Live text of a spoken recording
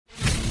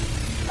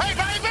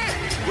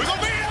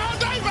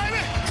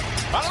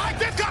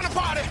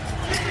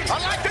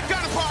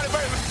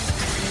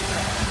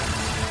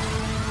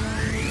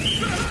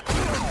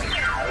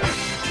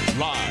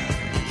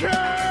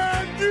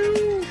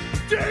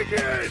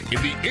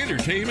in the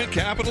entertainment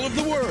capital of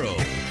the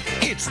world.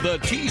 It's the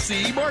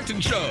T.C. Martin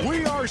Show.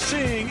 We are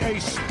seeing a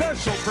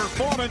special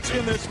performance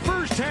in this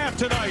first half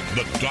tonight.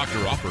 The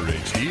doctor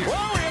operates here.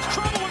 Oh, he has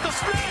trouble with the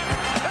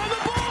snap, and the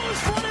ball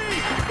is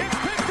free. It's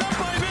picked up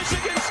by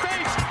Michigan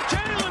State's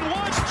Jalen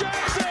Watts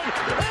Jackson,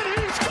 and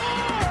he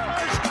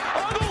scores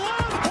on the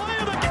last play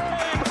of the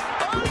game.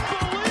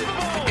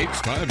 Unbelievable.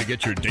 It's time to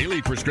get your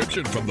daily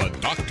prescription from the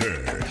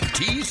doctor,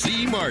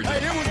 T.C. Martin.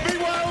 Hey, it was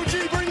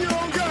BYOG, bring your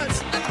own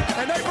guns.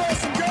 And they brought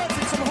some guns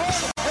and some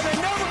heart, and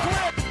they never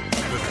quit.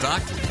 The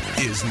doctor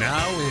is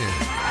now in.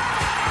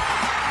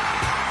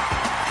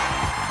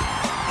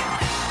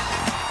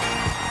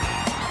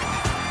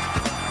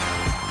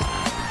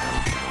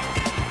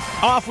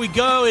 Off we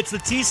go. It's the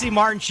T.C.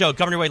 Martin Show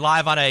coming your way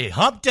live on a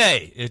hump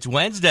day. It's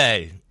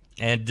Wednesday.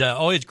 And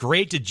always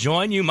great to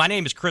join you. My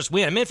name is Chris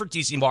Winn. I'm in for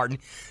T.C. Martin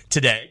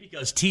today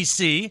because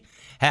T.C.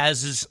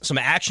 has some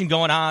action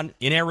going on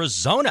in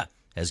Arizona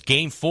as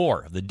Game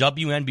 4 of the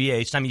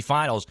WNBA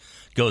semifinals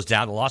goes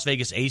down. The Las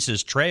Vegas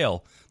Aces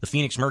trail the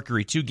Phoenix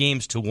Mercury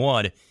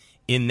 2-1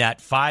 in that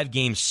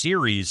 5-game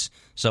series.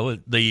 So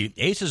the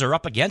Aces are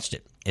up against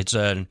it. It's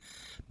a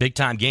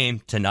big-time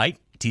game tonight.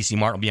 T.C.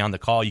 Martin will be on the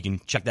call. You can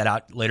check that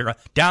out later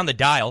down the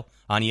dial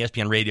on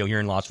ESPN Radio here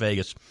in Las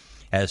Vegas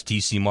as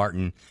T.C.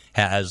 Martin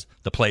has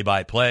the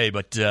play-by-play.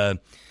 But the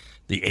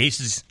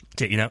Aces,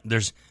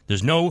 there's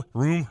no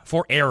room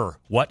for error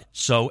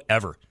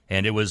whatsoever.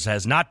 And it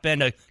has not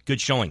been a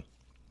good showing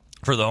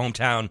for the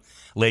hometown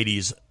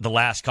ladies the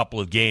last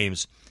couple of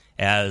games,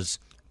 as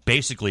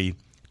basically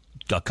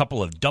a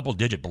couple of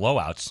double-digit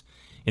blowouts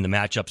in the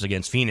matchups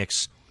against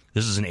Phoenix.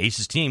 This is an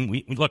Aces team.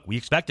 We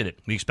expected it.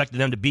 We expected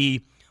them to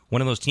be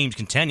one of those teams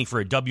contending for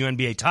a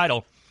WNBA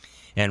title.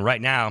 And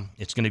right now,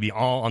 it's going to be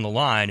all on the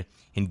line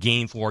in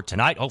Game 4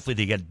 tonight. Hopefully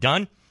they get it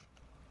done.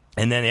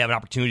 And then they have an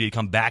opportunity to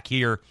come back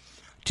here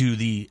to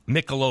the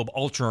Michelob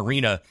Ultra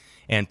Arena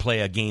and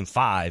play a Game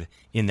 5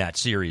 in that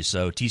series.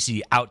 So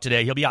TC out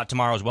today. He'll be out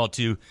tomorrow as well,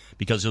 too,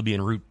 because he'll be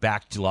en route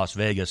back to Las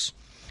Vegas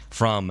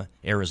from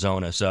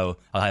Arizona. So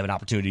I'll have an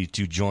opportunity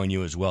to join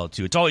you as well,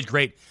 too. It's always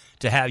great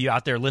to have you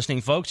out there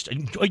listening, folks.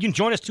 You can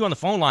join us, too, on the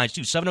phone lines,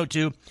 too.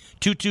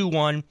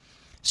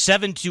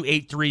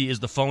 702-221-7283 is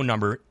the phone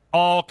number.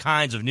 All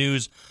kinds of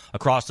news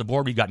across the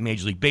board. We've got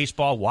Major League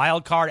Baseball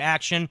wild card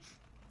action.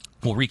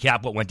 We'll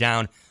recap what went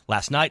down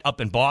last night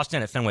up in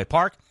Boston at Fenway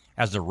Park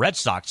as the Red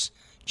Sox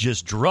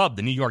just drubbed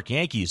the New York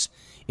Yankees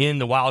in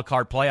the wild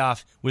card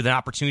playoff with an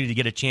opportunity to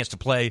get a chance to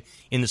play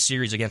in the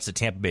series against the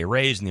Tampa Bay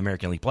Rays in the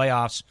American League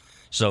playoffs.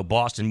 So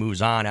Boston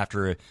moves on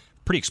after a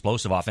pretty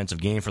explosive offensive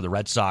game for the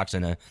Red Sox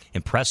and an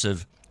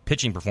impressive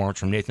pitching performance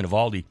from Nathan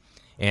Eovaldi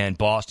and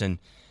Boston,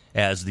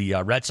 as the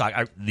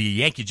the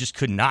Yankees just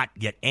could not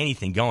get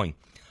anything going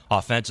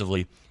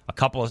offensively. A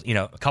couple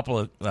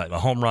of a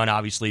home run,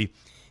 obviously,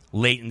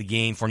 late in the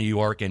game for New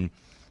York, and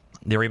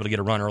they were able to get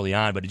a run early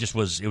on, but it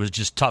was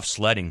just tough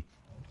sledding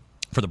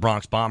for the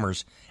Bronx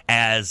Bombers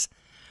as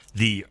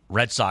the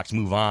Red Sox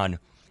move on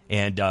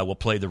and will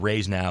play the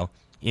Rays now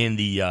in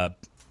the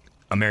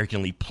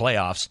American League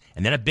playoffs.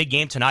 And then a big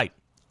game tonight.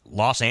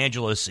 Los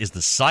Angeles is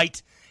the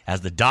site as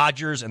the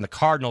Dodgers and the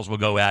Cardinals will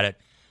go at it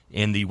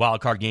in the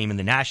wild card game in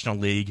the National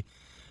League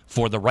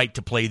for the right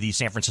to play the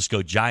San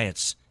Francisco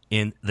Giants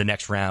in the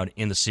next round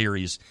in the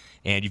series.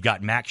 And you've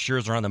got Max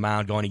Scherzer on the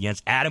mound going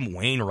against Adam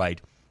Wainwright.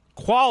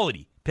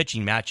 Quality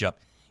pitching matchup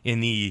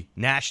in the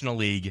National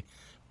League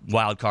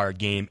wild card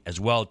game as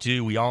well,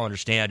 too. We all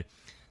understand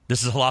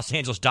this is a Los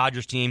Angeles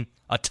Dodgers team.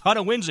 A ton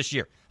of wins this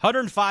year.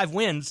 105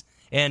 wins.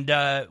 And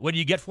what do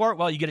you get for it?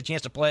 Well, you get a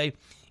chance to play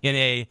in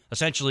a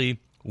essentially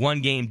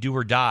one-game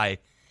do-or-die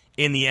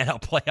in the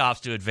NL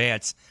playoffs to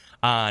advance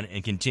on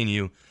and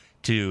continue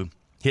to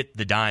hit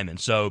the diamond.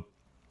 So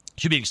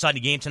should be an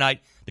exciting game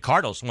tonight. The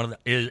Cardinals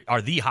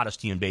are the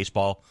hottest team in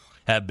baseball,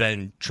 have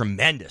been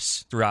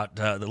tremendous throughout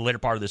the later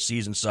part of this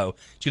season. So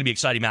it's going to be an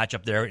exciting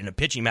matchup there, and a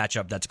pitching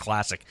matchup that's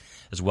classic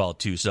as well,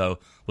 too. So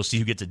we'll see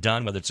who gets it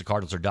done, whether it's the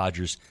Cardinals or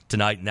Dodgers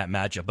tonight in that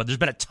matchup. But there's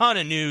been a ton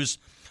of news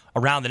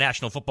around the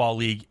National Football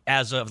League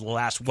as of the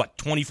last,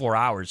 24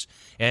 hours.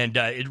 And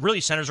it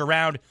really centers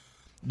around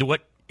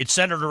what it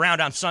centered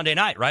around on Sunday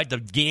night, right? The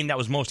game that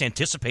was most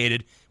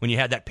anticipated when you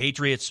had that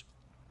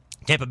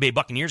Patriots-Tampa Bay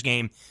Buccaneers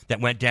game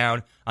that went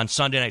down on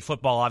Sunday Night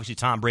Football. Obviously,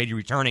 Tom Brady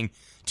returning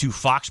to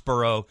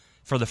Foxborough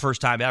for the first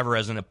time ever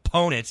as an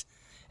opponent,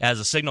 as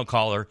a signal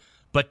caller.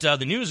 But the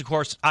news, of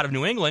course, out of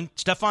New England,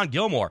 Stephon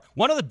Gilmore,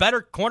 one of the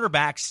better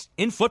cornerbacks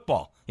in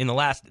football in the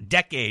last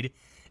decade,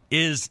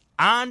 is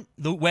on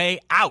the way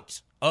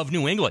out of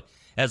New England,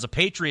 as the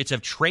Patriots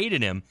have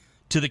traded him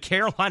to the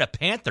Carolina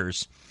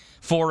Panthers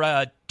for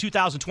a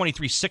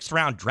 2023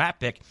 sixth-round draft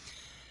pick.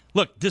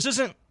 Look, this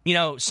isn't,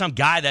 some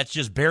guy that's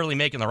just barely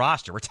making the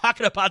roster. We're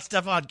talking about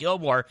Stephon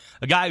Gilmore,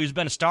 a guy who's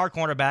been a star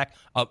cornerback,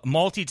 a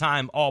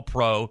multi-time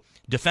All-Pro,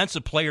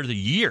 Defensive Player of the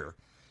Year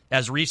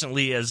as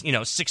recently as,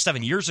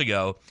 6-7 years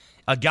ago.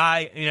 A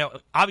guy,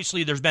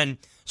 obviously there's been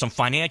some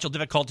financial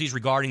difficulties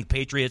regarding the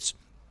Patriots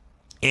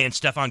and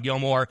Stephon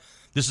Gilmore.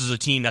 this is a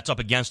team that's up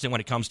against it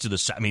when it comes to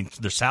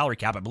their salary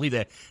cap. I believe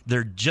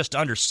they're just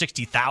under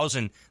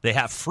 $60,000 they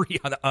have free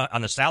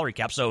on the salary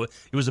cap. So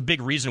it was a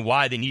big reason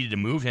why they needed to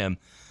move him.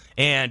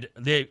 And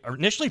they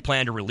initially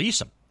planned to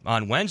release him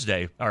on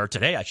Wednesday, or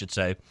today, I should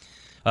say.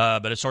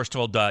 But a source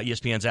told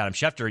ESPN's Adam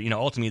Schefter,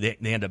 ultimately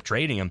they end up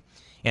trading him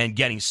and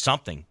getting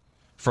something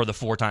for the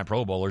 4-time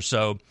Pro Bowler.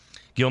 So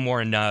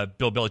Gilmore and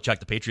Bill Belichick,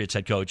 the Patriots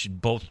head coach,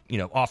 both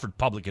offered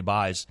public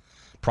goodbyes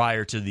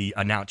prior to the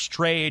announced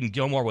trade. And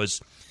Gilmore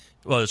was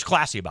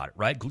classy about it,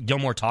 right?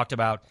 Gilmore talked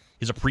about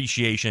his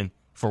appreciation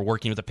for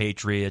working with the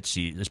Patriots,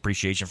 his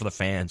appreciation for the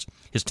fans,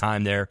 his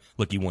time there.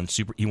 Look, he won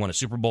a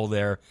Super Bowl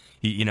there.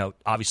 He,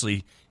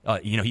 obviously,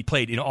 he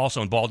played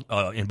also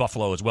in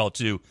Buffalo as well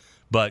too.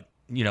 But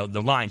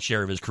the lion's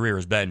share of his career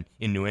has been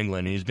in New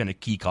England, and he's been a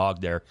key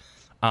cog there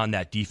on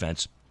that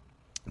defense.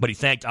 But he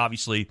thanked,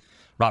 obviously,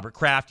 Robert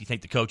Kraft. He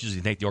thanked the coaches. He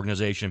thanked the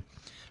organization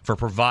for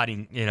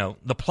providing,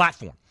 the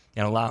platform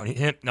and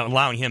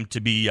allowing him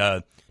to be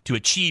to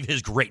achieve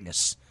his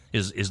greatness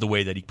is the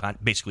way that he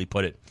basically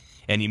put it.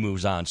 And he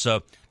moves on.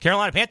 So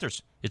Carolina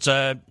Panthers, it's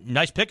a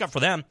nice pickup for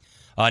them.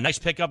 Nice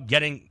pickup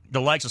getting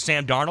the likes of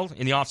Sam Darnold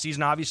in the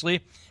offseason,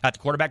 obviously, at the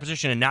quarterback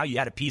position. And now you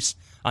add a piece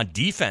on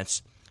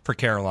defense for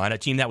Carolina, a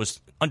team that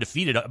was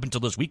undefeated up until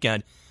this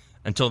weekend,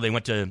 until they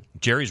went to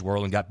Jerry's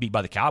World and got beat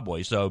by the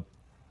Cowboys. So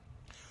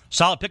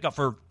solid pickup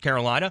for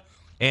Carolina,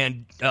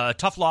 and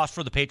tough loss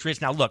for the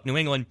Patriots. Now, look, New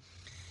England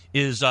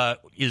is one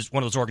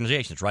of those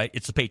organizations, right?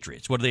 It's the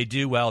Patriots. What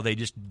do? Well,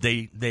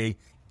 they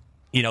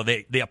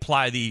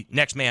apply the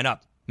next man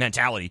up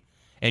mentality,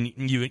 and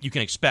you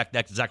can expect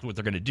that's exactly what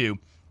they're going to do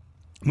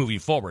moving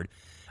forward.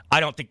 I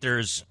don't think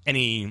there's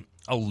any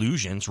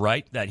illusions,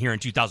 right, that here in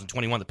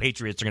 2021 the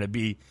Patriots are going to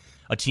be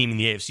a team in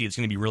the AFC that's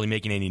going to be really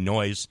making any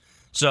noise.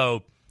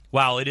 So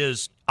while it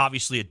is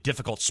obviously a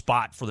difficult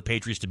spot for the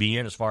Patriots to be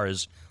in as far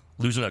as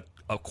losing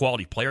a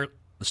quality player,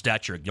 the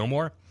stature of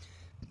Gilmore,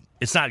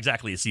 it's not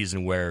exactly a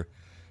season where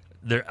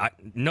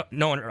no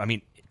one, I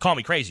mean, call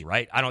me crazy,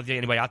 right? I don't think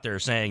anybody out there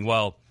is saying,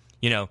 well,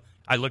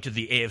 I looked at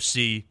the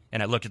AFC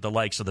and I looked at the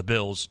likes of the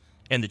Bills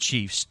and the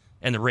Chiefs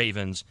and the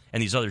Ravens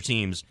and these other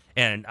teams,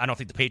 and I don't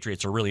think the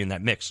Patriots are really in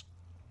that mix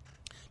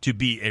to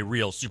be a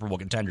real Super Bowl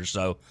contender.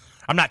 So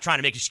I'm not trying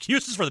to make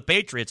excuses for the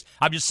Patriots.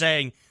 I'm just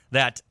saying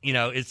that,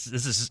 this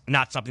is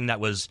not something that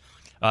was,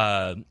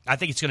 I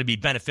think it's going to be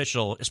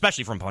beneficial,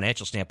 especially from a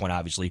financial standpoint,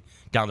 obviously,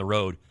 down the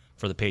road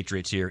for the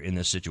Patriots here in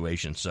this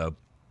situation. So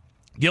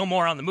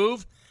Gilmore on the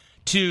move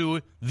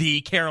to the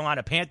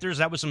Carolina Panthers.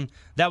 That was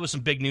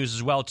some big news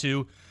as well,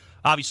 too.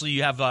 Obviously,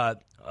 you have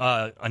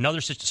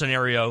another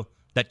scenario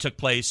that took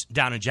place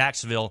down in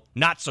Jacksonville,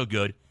 not so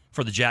good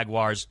for the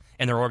Jaguars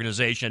and their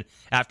organization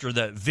after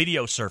the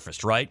video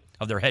surfaced, right,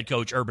 of their head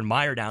coach, Urban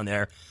Meyer, down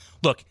there.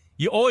 Look,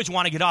 you always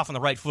want to get off on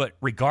the right foot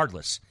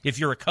regardless. If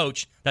you're a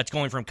coach that's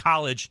going from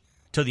college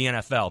to the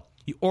NFL,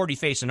 you already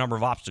face a number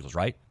of obstacles,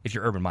 right, if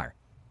you're Urban Meyer.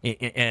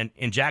 And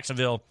in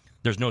Jacksonville,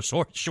 there's no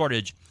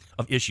shortage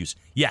of issues.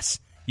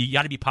 Yes, you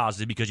got to be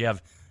positive because you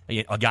have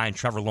a guy in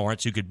Trevor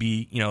Lawrence who could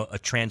be, a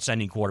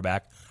transcending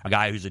quarterback, a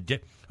guy who's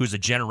a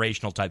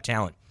generational type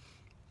talent.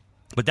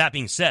 But that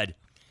being said,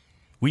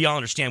 we all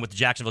understand what the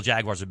Jacksonville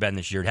Jaguars have been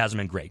this year. It hasn't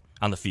been great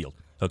on the field,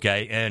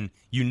 okay? And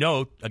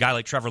a guy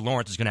like Trevor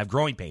Lawrence is going to have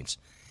growing pains.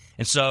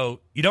 And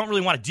so you don't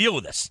really want to deal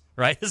with this,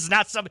 right? This is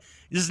not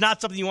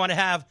something you want to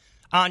have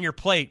on your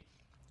plate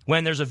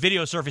when there's a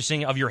video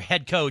surfacing of your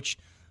head coach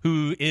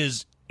who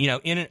is,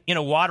 in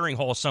a watering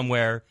hole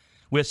somewhere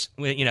with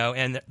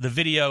and the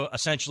video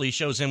essentially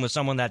shows him with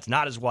someone that's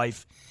not his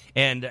wife,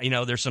 and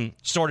there's some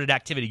sordid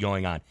activity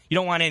going on. You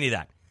don't want any of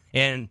that.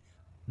 And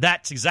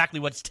that's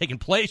exactly what's taken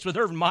place with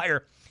Urban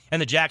Meyer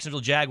and the Jacksonville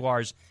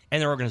Jaguars and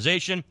their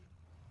organization.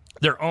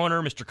 Their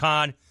owner, Mr.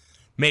 Khan,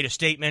 made a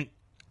statement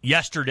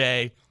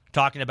yesterday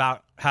talking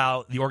about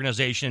how the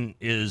organization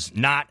is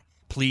not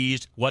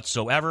pleased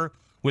whatsoever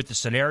with the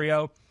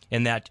scenario,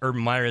 and that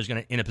Urban Meyer is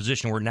in a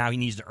position where now he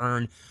needs to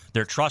earn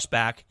their trust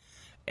back.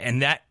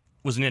 And that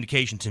was an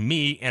indication to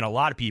me and a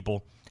lot of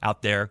people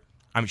out there,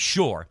 I'm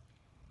sure,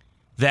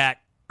 that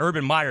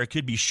Urban Meyer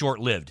could be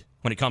short-lived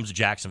when it comes to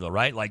Jacksonville,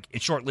 right? Like,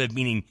 it's short-lived,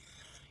 meaning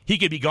he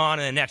could be gone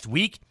in the next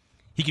week.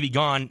 He could be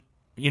gone,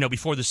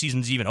 before the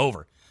season's even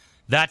over.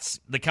 That's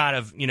the kind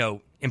of,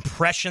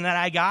 impression that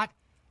I got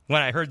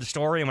when I heard the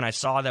story and when I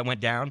saw that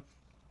went down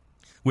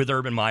with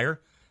Urban Meyer.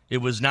 It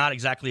was not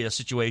exactly a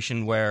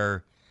situation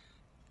where,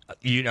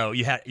 you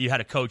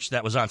had a coach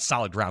that was on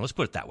solid ground. Let's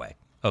put it that way,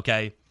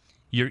 okay?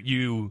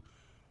 You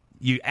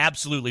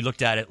absolutely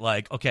looked at it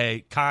like,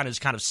 okay, Khan is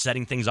kind of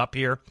setting things up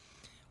here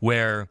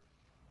where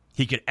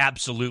he could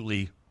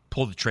absolutely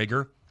pull the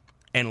trigger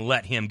and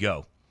let him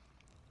go.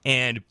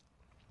 And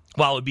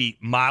while it would be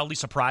mildly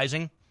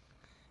surprising,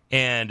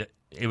 and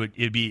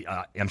it'd be,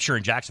 I'm sure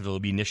in Jacksonville it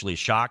would be initially a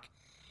shock,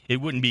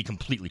 it wouldn't be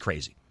completely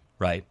crazy,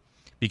 right?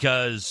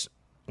 Because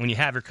when you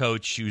have your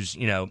coach who's,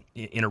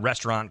 in a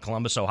restaurant in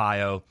Columbus,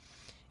 Ohio,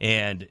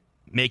 and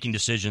making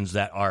decisions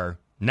that are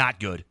not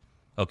good,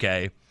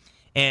 okay?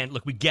 And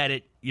look, we get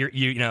it.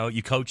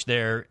 You coach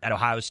there at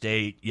Ohio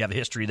State. You have a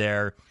history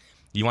there.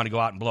 You want to go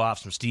out and blow off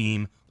some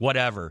steam,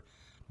 whatever.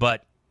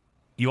 But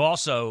you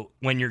also,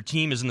 when your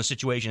team is in the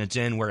situation it's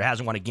in where it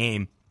hasn't won a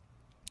game,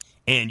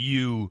 and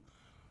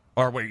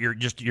where you're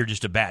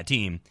just a bad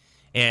team,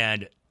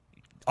 and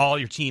all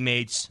your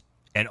teammates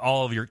and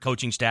all of your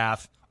coaching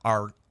staff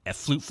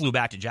flew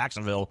back to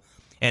Jacksonville,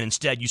 and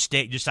instead you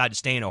decide to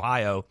stay in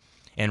Ohio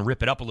and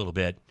rip it up a little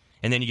bit,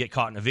 and then you get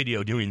caught in a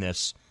video doing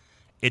this.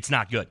 It's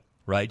not good,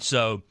 right?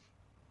 So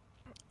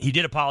he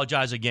did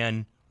apologize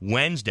again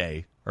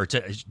Wednesday, or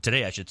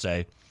today, I should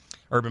say.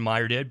 Urban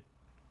Meyer did.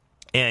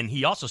 And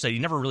he also said he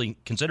never really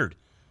considered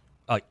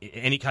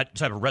any type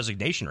of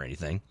resignation or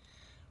anything,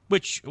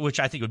 which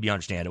I think would be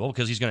understandable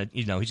because he's going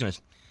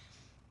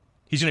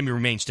to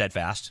remain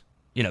steadfast.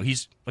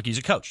 He's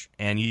a coach,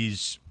 and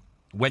he's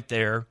went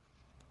there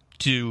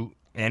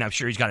and I'm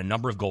sure he's got a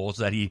number of goals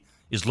that he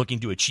is looking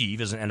to achieve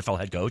as an NFL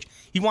head coach.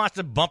 He wants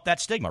to bump that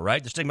stigma,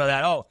 right? The stigma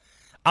that,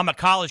 I'm a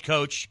college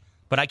coach,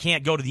 but I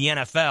can't go to the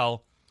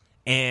NFL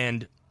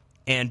and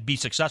be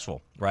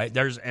successful, right?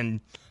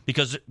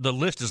 Because the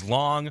list is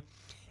long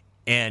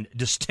and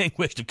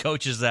distinguished of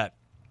coaches that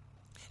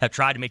have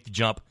tried to make the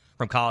jump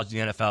from college to the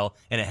NFL,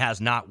 and it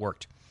has not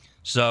worked.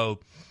 So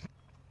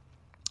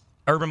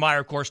Urban Meyer,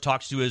 of course,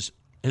 talks to his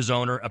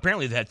owner.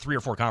 Apparently, they had 3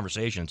 or 4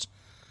 conversations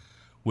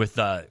with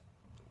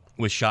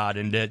Shad,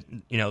 and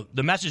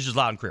the message is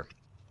loud and clear.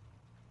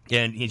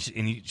 And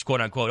he's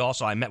quote unquote,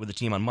 also, I met with the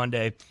team on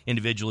Monday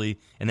individually,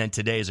 and then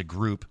today as a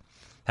group,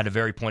 had a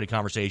very pointed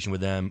conversation with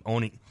them,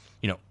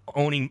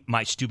 owning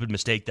my stupid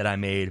mistake that I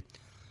made.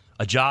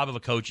 A job of a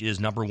coach is,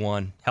 number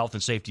 1, health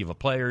and safety of the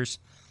players.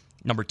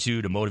 Number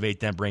 2, to motivate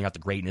them, bring out the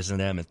greatness in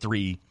them. And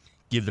 3,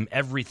 give them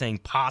everything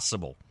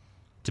possible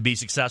to be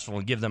successful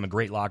and give them a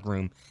great locker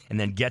room and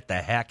then get the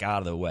heck out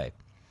of the way.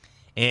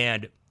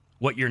 And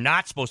what you're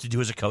not supposed to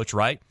do as a coach,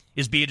 right,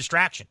 is be a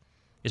distraction.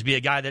 Is be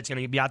a guy that's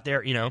going to be out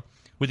there,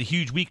 with a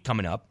huge week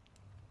coming up.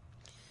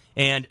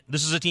 And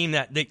this is a team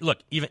that,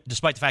 even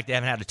despite the fact they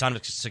haven't had a ton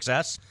of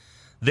success,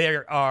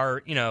 their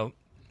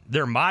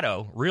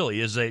motto really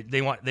is they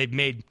feel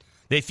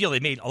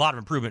they've made a lot of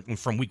improvement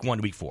from week 1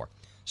 to week 4.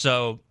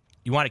 So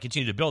you want to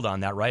continue to build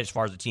on that, right, as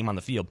far as the team on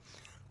the field.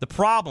 The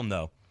problem,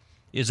 though,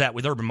 is that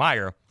with Urban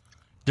Meyer,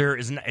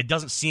 it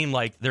doesn't seem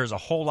like there's a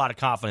whole lot of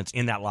confidence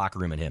in that locker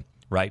room in him,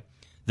 right?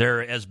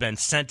 There has been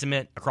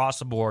sentiment across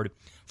the board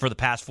for the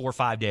past 4 or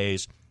 5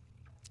 days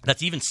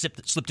that's even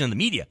slipped in the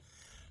media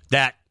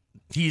that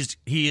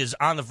he is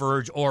on the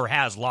verge or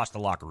has lost the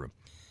locker room,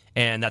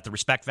 and that the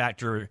respect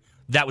factor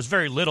that was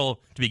very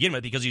little to begin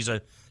with because he's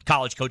a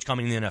college coach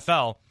coming in the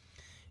NFL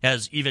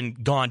has even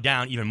gone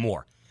down even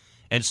more.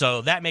 And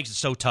so that makes it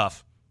so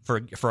tough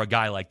for a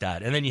guy like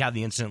that. And then you have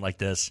the incident like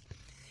this.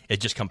 It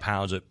just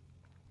compounds it.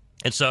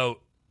 And so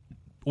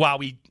while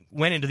we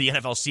went into the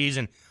NFL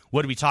season,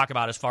 what did we talk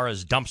about as far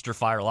as dumpster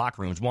fire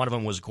locker rooms? One of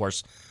them was, of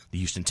course, the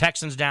Houston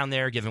Texans down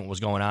there, given what was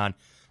going on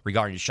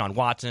regarding Deshaun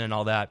Watson and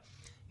all that.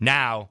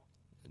 Now,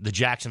 the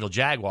Jacksonville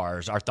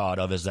Jaguars are thought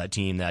of as that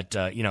team that,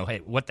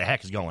 hey, what the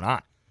heck is going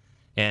on?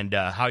 And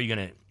how are you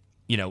going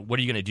to, what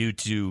are you going to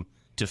do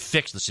to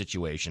fix the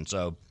situation?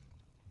 So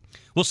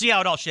we'll see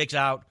how it all shakes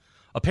out.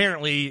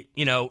 Apparently,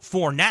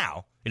 for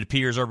now, it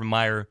appears Urban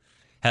Meyer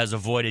has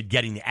avoided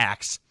getting the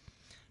axe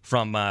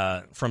from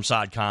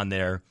Saad Khan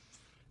there,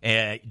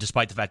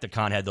 despite the fact that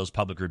Khan had those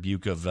public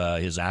rebuke of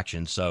his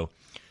actions.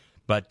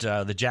 But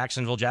the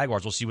Jacksonville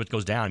Jaguars, we'll see what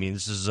goes down. I mean,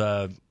 this is,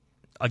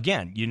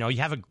 again, you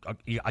have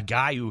a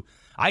guy who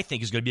I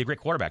think is going to be a great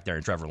quarterback there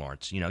in Trevor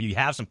Lawrence. You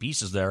have some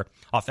pieces there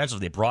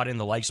offensively. They brought in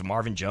the likes of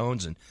Marvin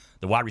Jones, and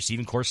the wide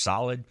receiving core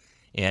solid.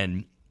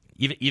 And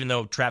even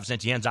though Travis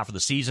Etienne's out for the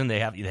season, they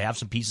have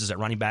some pieces at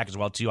running back as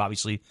well, too,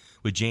 obviously,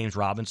 with James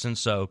Robinson.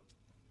 So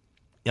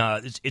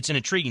it's an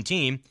intriguing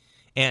team.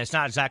 And it's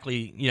not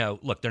exactly,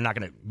 look, they're not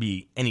going to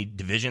be any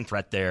division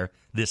threat there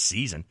this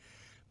season.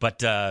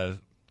 But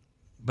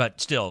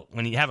still,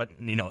 when you have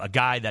a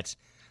guy that's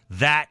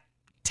that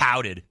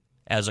touted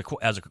as a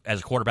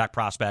quarterback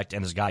prospect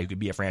and as a guy who could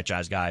be a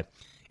franchise guy,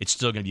 it's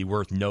still going to be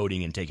worth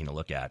noting and taking a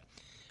look at.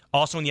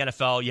 Also in the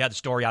NFL, you had the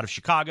story out of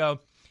Chicago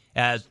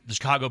as the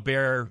Chicago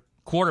Bear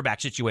quarterback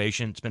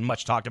situation. It's been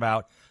much talked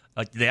about.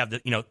 They have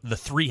the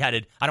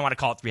three-headed, I don't want to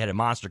call it three-headed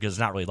monster because it's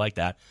not really like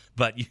that,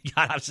 but you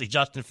got obviously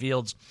Justin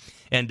Fields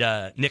and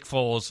Nick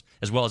Foles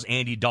as well as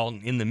Andy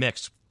Dalton in the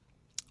mix.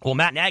 Well,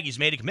 Matt Nagy's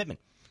made a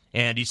commitment,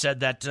 and he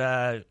said that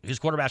his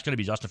quarterback's going to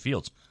be Justin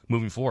Fields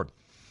moving forward.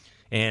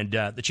 And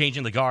the change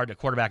in the guard at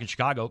quarterback in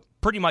Chicago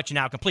pretty much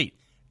now complete.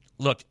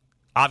 Look,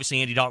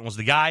 obviously Andy Dalton was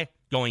the guy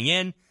going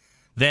in.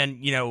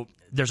 Then,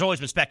 there's always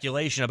been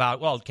speculation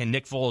about, well, can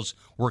Nick Foles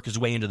work his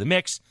way into the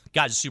mix?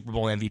 Guy's a Super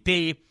Bowl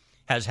MVP,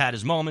 has had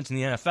his moments in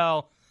the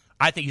NFL.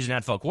 I think he's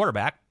an NFL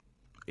quarterback.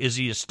 Is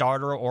he a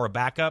starter or a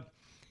backup?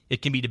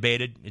 It can be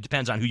debated. It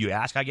depends on who you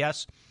ask, I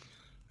guess.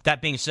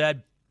 That being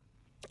said,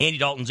 Andy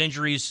Dalton's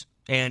injuries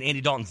and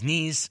Andy Dalton's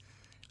knees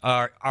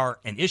are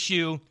an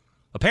issue.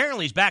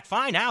 Apparently he's back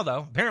fine now,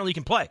 though. Apparently he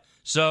can play.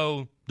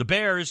 So the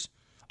Bears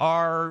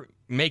are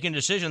making a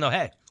decision, though.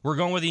 Hey, we're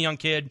going with a young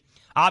kid.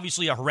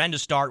 Obviously a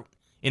horrendous start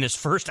in his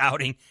first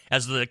outing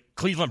as the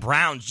Cleveland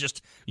Browns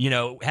just,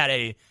 had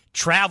a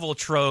travel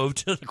trove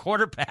to the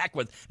quarterback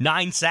with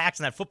 9 sacks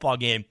in that football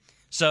game.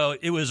 So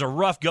it was a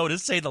rough go, to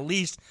say the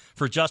least,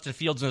 for Justin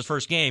Fields in his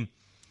first game.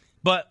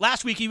 But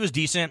last week he was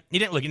decent. He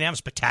didn't have a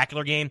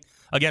spectacular game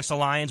against the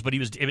Lions, but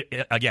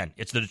again,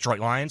 it's the Detroit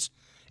Lions.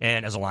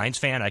 And as a Lions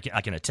fan, I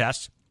can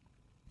attest,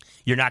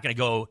 you're not going to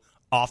go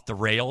off the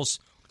rails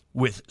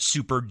with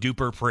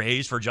super-duper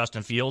praise for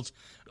Justin Fields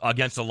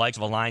against the likes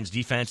of a Lions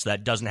defense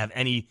that doesn't have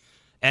any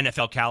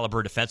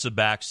NFL-caliber defensive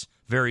backs,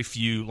 very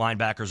few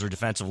linebackers or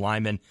defensive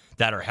linemen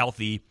that are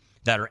healthy,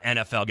 that are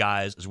NFL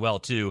guys as well,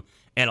 too,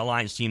 and a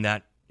Lions team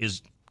that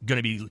is going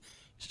to be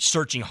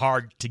searching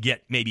hard to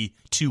get maybe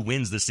 2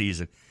 wins this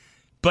season.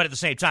 But at the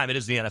same time, it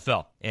is the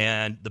NFL,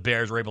 and the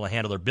Bears were able to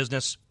handle their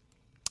business.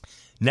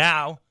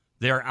 Now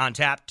they're on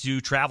tap to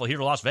travel here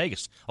to Las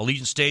Vegas,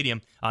 Allegiant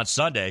Stadium on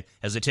Sunday,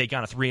 as they take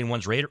on a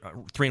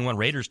 3-1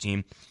 Raiders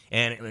team,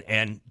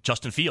 and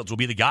Justin Fields will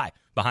be the guy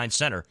behind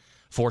center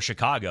for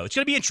Chicago. It's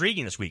going to be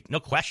intriguing this week, no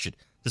question,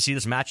 to see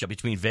this matchup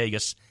between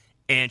Vegas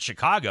and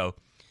Chicago,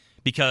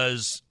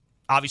 because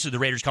obviously the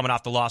Raiders coming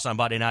off the loss on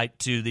Monday night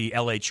to the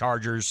LA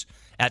Chargers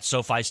at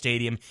SoFi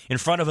Stadium in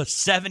front of a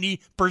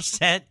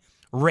 70%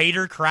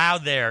 Raider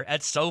crowd there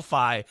at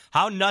SoFi.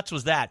 How nuts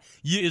was that?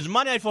 It's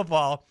Monday Night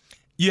Football.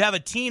 You have a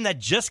team that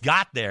just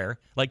got there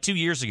like 2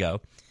 years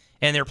ago,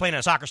 and they're playing in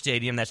a soccer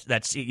stadium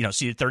that's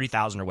seated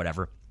 30,000 or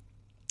whatever.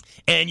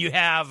 And you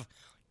have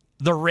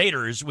the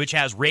Raiders, which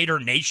has Raider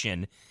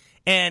Nation.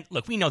 And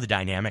look, we know the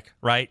dynamic,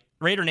 right?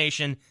 Raider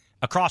Nation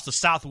across the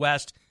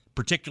Southwest,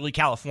 particularly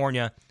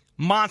California,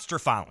 monster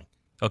following.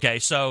 Okay,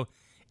 so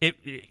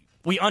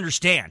we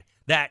understand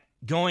that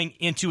going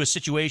into a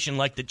situation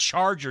like the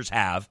Chargers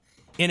have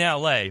in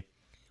L.A.,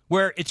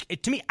 where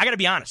to me, I got to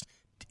be honest,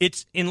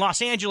 it's in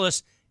Los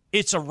Angeles.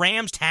 It's a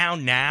Rams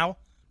town now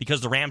because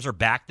the Rams are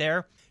back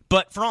there.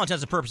 But for all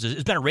intents and purposes,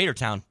 it's been a Raider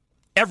town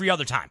every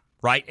other time,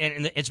 right?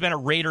 And it's been a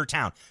Raider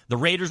town. The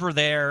Raiders were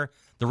there.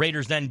 The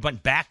Raiders then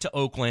went back to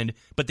Oakland,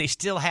 but they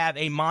still have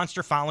a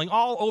monster following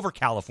all over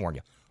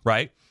California,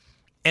 right?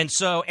 And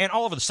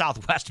all over the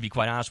Southwest, to be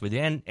quite honest with you.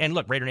 And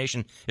look, Raider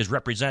Nation is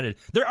represented.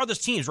 There are other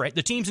teams, right?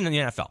 The teams in the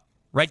NFL,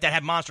 right, that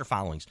have monster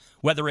followings,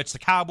 whether it's the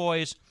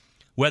Cowboys,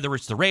 whether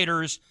it's the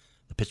Raiders,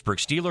 the Pittsburgh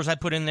Steelers I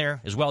put in there,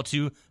 as well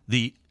too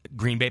the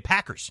Green Bay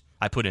Packers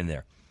I put in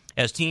there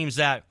as teams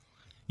that,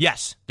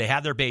 yes, they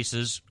have their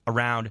bases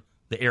around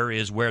the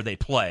areas where they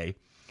play,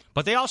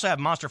 but they also have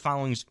monster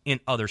followings in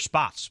other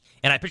spots.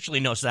 And I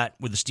particularly noticed that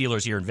with the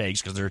Steelers here in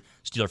Vegas because there are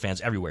Steeler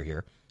fans everywhere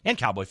here and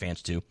Cowboy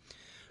fans too.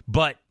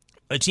 But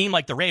a team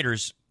like the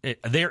Raiders,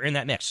 they're in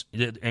that mix.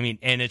 I mean,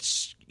 and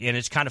it's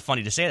kind of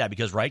funny to say that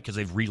because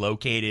they've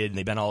relocated and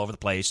they've been all over the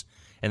place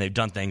and they've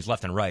done things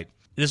left and right.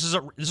 This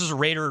is a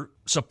Raider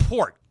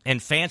support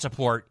and fan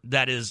support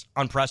that is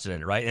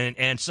unprecedented, right?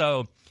 And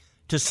so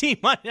to see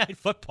Monday Night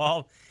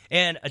Football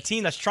and a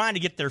team that's trying to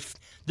get their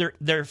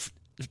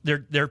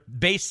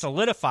base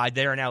solidified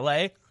there in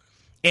LA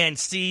and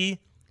see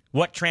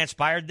what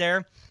transpired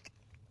there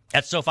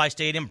at SoFi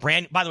Stadium,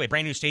 brand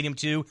new stadium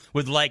too,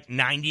 with like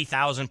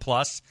 90,000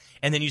 plus,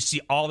 and then you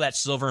see all that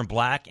silver and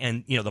black,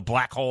 and the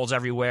black holes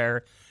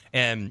everywhere,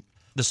 and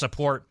the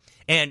support,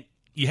 and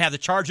you have the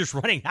Chargers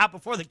running out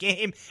before the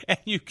game, and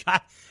you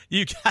got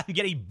them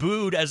getting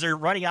booed as they're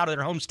running out of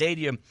their home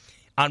stadium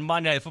on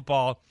Monday Night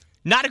Football.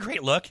 Not a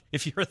great look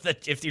if you're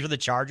the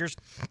Chargers.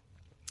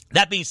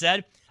 That being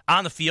said,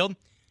 on the field,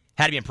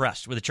 had to be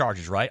impressed with the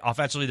Chargers, right?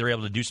 Offensively, they're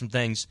able to do some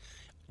things.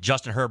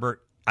 Justin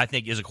Herbert, I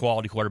think, is a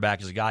quality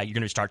quarterback, is a guy you're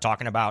going to start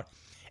talking about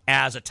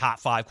as a top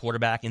 5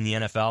 quarterback in the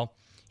NFL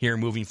here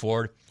moving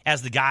forward.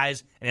 As the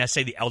guys, and I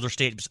say the elder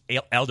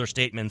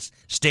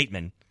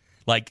statesmen,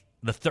 like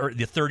the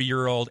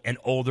 30-year-old and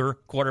older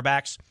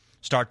quarterbacks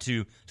start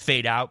to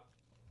fade out.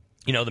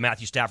 The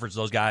Matthew Staffords,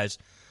 those guys,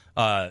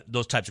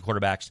 those types of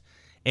quarterbacks.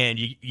 And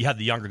you have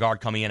the younger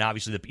guard coming in,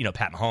 obviously,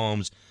 Pat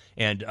Mahomes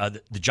and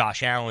the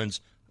Josh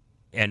Allens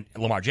and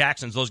Lamar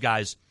Jacksons. Those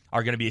guys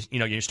are going to be,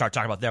 you start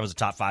talking about them as the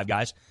top 5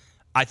 guys.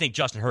 I think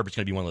Justin Herbert's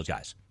going to be one of those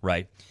guys,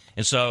 right?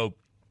 And so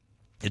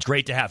it's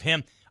great to have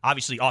him.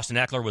 Obviously, Austin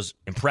Eckler was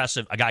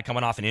impressive, a guy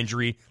coming off an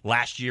injury.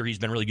 Last year, he's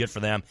been really good for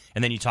them.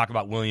 And then you talk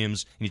about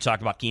Williams, and you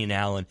talk about Keenan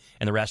Allen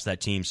and the rest of that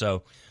team.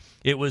 So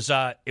it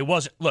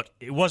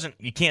wasn't,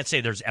 you can't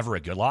say there's ever a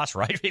good loss,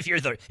 right? if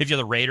you're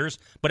the Raiders,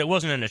 but it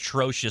wasn't an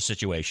atrocious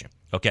situation,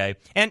 okay?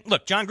 And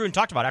look, John Gruden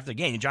talked about it after the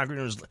game. John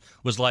Gruden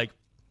was like,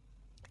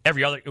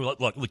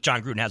 look,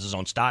 John Gruden has his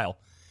own style.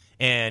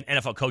 And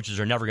NFL coaches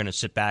are never going to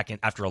sit back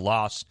after a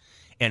loss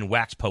and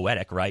wax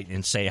poetic, right,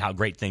 and say how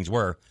great things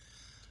were.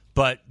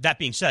 But that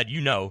being said,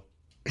 and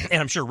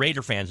I'm sure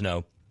Raider fans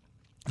know,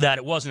 that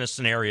it wasn't a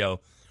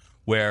scenario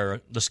where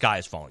the sky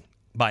is falling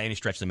by any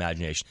stretch of the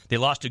imagination. They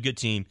lost to a good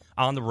team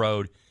on the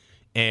road,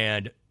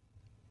 and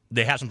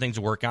they have some things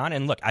to work on.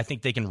 And look, I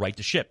think they can right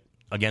the ship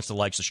against the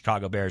likes of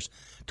Chicago Bears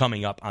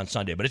coming up on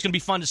Sunday. But it's going to be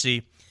fun to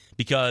see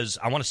because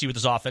I want to see what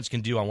this offense can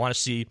do. I want to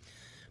see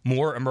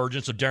more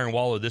emergence of Darren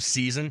Waller this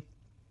season.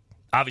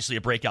 Obviously,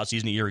 a breakout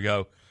season a year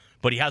ago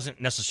but he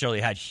hasn't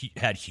necessarily had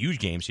huge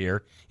games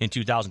here in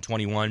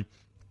 2021.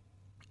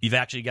 You've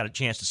actually got a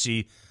chance to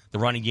see the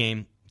running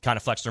game kind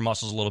of flex their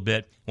muscles a little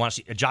bit. Want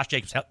to see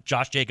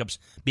Josh Jacobs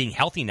being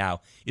healthy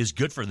now is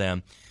good for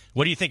them.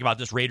 What do you think about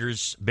this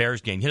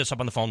Raiders-Bears game? Hit us up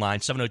on the phone line,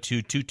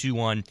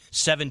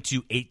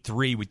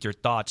 702-221-7283 with your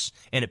thoughts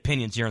and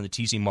opinions here on the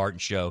TC Martin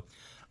Show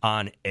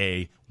on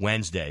a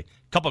Wednesday.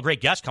 A couple of great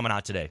guests coming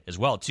out today as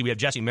well, too. We have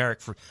Jesse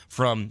Merrick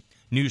from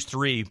News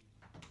 3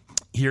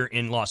 here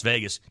in Las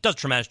Vegas. Does a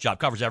tremendous job,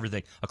 covers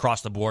everything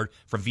across the board,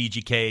 from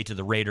VGK to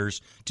the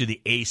Raiders to the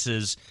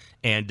Aces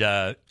and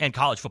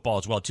college football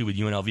as well, too, with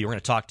UNLV. We're going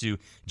to talk to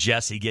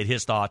Jesse, get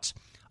his thoughts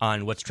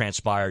on what's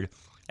transpired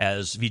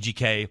as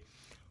VGK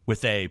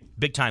with a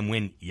big-time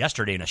win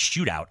yesterday in a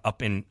shootout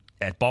up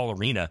at Ball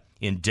Arena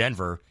in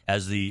Denver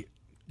as the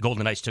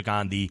Golden Knights took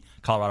on the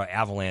Colorado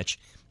Avalanche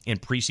in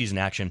preseason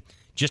action.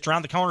 Just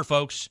around the corner,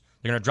 folks.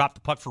 They're going to drop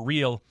the puck for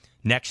real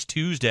next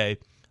Tuesday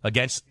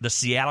against the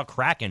Seattle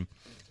Kraken.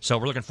 So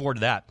we're looking forward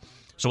to that.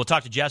 So we'll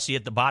talk to Jesse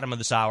at the bottom of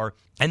this hour.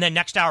 And then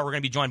next hour, we're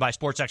going to be joined by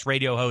SportsX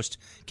radio host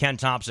Ken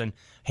Thompson,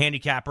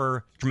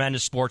 handicapper,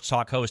 tremendous sports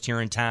talk host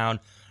here in town.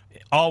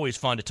 Always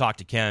fun to talk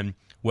to Ken,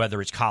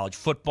 whether it's college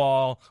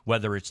football,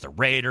 whether it's the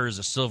Raiders,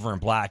 the silver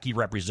and black. He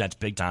represents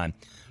big time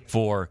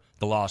for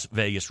the Las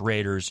Vegas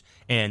Raiders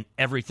and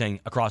everything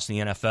across the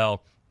NFL.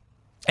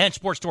 And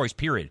sports stories,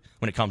 period,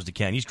 when it comes to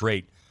Ken. He's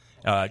great.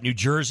 New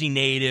Jersey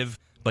native,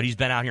 but he's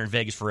been out here in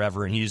Vegas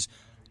forever, and he's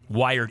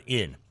wired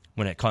in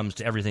when it comes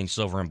to everything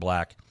silver and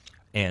black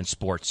and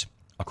sports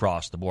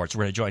across the board. So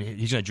he's going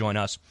to join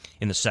us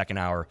in the second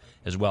hour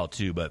as well,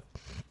 too. But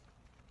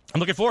I'm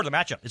looking forward to the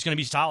matchup. It's going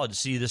to be solid to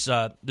see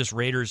this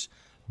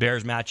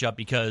Raiders-Bears matchup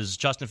because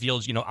Justin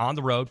Fields, on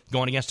the road,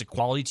 going against a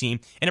quality team,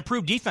 and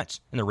improved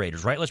defense in the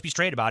Raiders, right? Let's be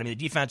straight about it. I mean,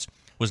 the defense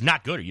was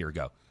not good a year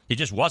ago. It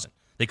just wasn't.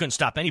 They couldn't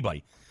stop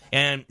anybody.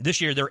 And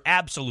this year, they're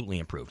absolutely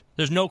improved.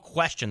 There's no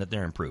question that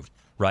they're improved,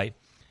 right?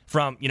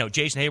 From,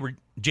 Jason Hayward.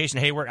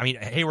 I mean,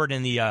 Hayward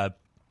in the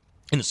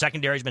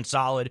secondary has been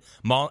solid.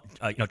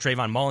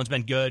 Trayvon Mullen's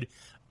been good.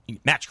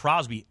 Max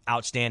Crosby,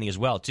 outstanding as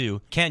well,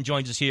 too. Ken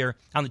joins us here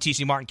on the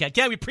TC Martin.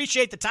 Ken, we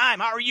appreciate the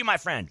time. How are you, my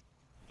friend?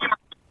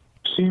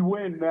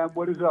 Winn, man,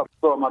 what is up?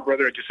 Oh, my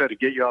brother, I just had to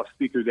get you off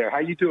speaker there. How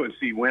you doing,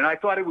 Winn? I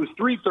thought it was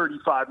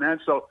 3:35,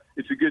 man, so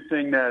it's a good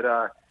thing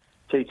that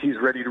KT's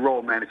ready to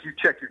roll, man. If you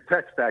check your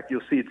text back,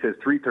 you'll see it says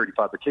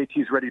 3:35, but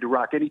KT's ready to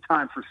rock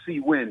anytime for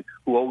Winn,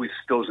 who always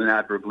spills an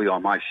adverbially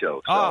on my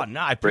show. So,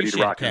 I appreciate ready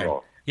to rock it, Ken. and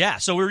roll. Yeah,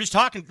 so we were just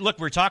talking. Look,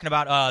 we were talking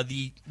about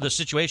the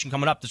situation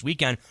coming up this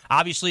weekend.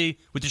 Obviously,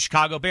 with the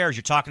Chicago Bears,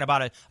 you're talking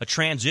about a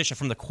transition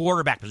from the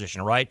quarterback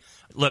position, right?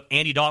 Look,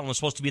 Andy Dalton was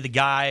supposed to be the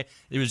guy.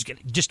 It was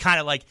just kind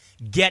of like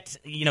get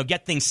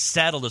things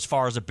settled as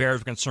far as the Bears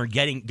were concerned,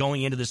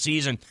 going into the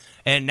season,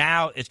 and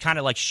now it's kind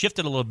of like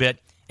shifted a little bit,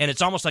 and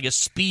it's almost like a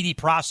speedy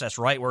process,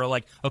 right? Where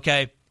like,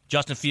 okay,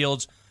 Justin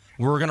Fields,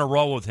 we're going to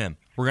roll with him.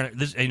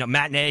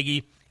 Matt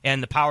Nagy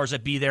and the powers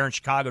that be there in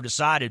Chicago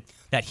decided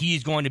that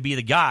he's going to be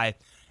the guy.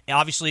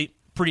 Obviously,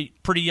 pretty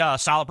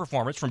solid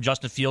performance from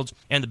Justin Fields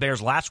and the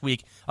Bears last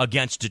week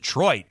against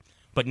Detroit.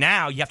 But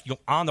now you have to go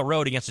on the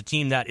road against a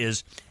team that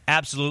is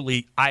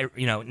absolutely,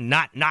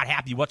 not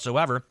happy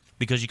whatsoever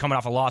because you're coming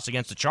off a loss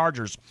against the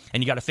Chargers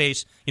and you got to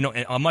face,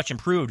 a much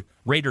improved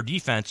Raider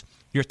defense.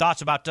 Your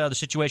thoughts about the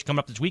situation coming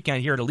up this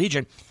weekend here at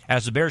Allegiant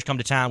as the Bears come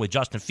to town with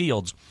Justin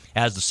Fields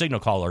as the signal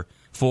caller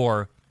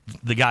for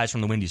the guys from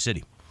the Windy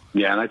City?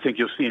 Yeah, and I think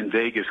you'll see in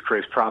Vegas,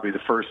 Chris, probably the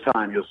first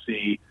time you'll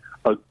see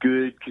a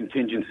good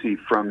contingency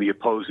from the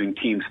opposing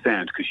team's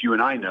fans, because you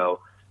and I know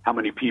how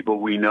many people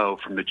we know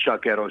from the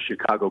Chuck Edo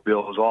Chicago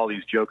Bills, all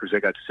these jokers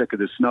that got sick of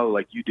the snow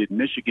like you did in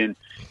Michigan,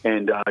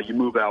 and you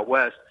move out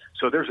west.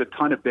 So there's a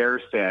ton of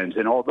Bears fans,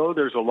 and although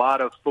there's a lot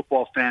of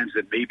football fans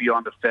that may be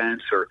on the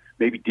fence or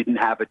maybe didn't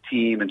have a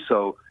team, and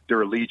so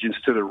their allegiance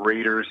to the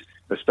Raiders,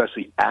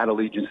 especially at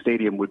Allegiant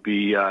Stadium, would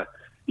be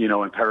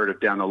imperative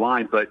down the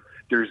line. But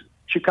there's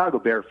Chicago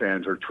Bear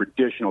fans are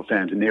traditional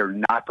fans, and they are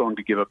not going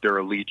to give up their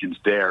allegiance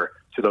there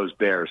to those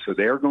Bears. So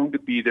they are going to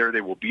be there.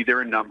 They will be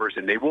there in numbers,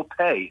 and they will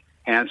pay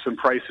handsome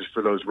prices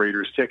for those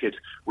Raiders tickets.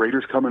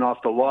 Raiders coming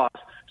off the loss,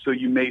 so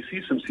you may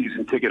see some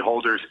season ticket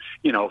holders,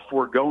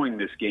 foregoing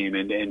this game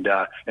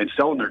and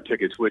selling their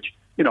tickets, which,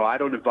 I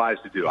don't advise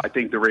to do. I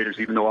think the Raiders,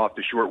 even though off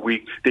the short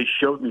week, they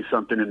showed me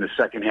something in the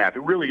second half,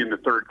 really in the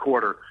third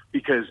quarter,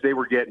 because they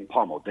were getting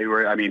pummeled.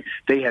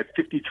 They had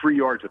 53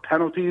 yards of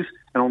penalties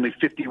and only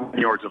 51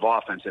 yards of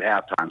offense at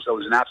halftime. So it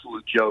was an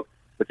absolute joke.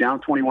 But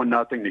down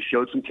 21-0, they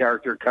showed some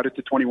character, cut it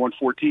to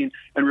 21-14,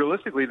 and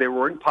realistically, they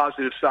were in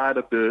positive side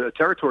of the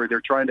territory.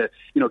 They're trying to,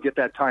 get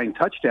that tying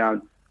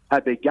touchdown.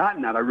 Had they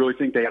gotten that, I really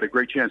think they had a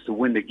great chance to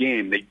win the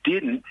game. They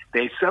didn't.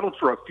 They settled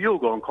for a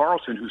field goal, and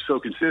Carlson, who's so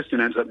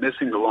consistent, ends up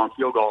missing the long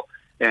field goal.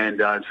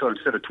 And so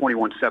instead of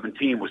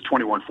 21-17, was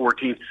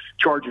 21-14.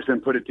 Chargers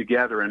then put it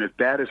together. And as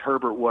bad as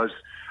Herbert was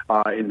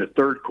in the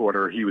third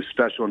quarter, he was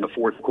special in the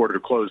fourth quarter to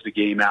close the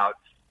game out.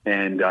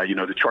 And,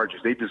 the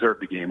Chargers, they deserve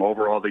the game.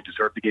 Overall, they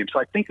deserve the game. So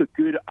I think a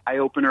good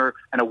eye-opener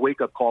and a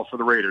wake-up call for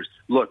the Raiders.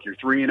 Look, you're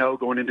 3-0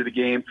 going into the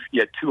game.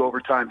 You had 2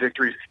 overtime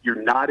victories.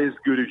 You're not as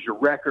good as your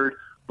record,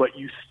 but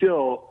you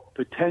still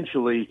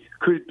potentially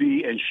could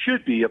be and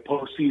should be a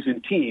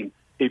postseason team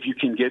if you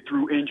can get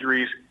through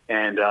injuries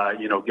and,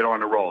 get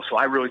on a roll. So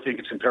I really think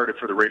it's imperative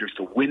for the Raiders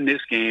to win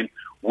this game,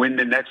 win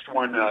the next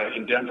one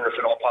in Denver if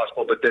at all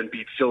possible, but then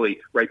beat Philly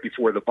right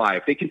before the bye.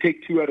 If they can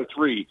take 2 out of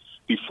 3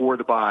 before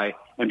the bye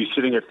and be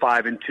sitting at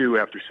 5-2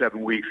 after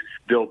 7 weeks,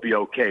 they'll be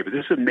okay. But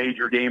this is a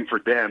major game for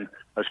them,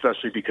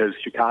 especially because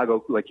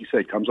Chicago, like you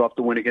said, comes off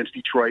the win against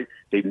Detroit.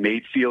 They've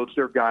made Fields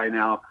their guy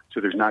now, so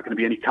there's not going to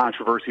be any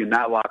controversy in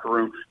that locker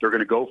room. They're going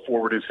to go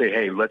forward and say,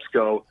 hey, let's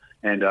go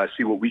and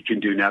see what we can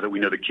do now that we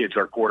know the kid's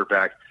our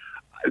quarterback.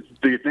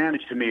 The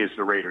advantage to me is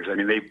the Raiders. I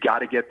mean, they've got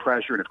to get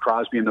pressure, and if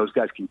Crosby and those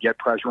guys can get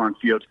pressure on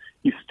Fields,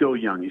 he's still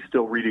young. He's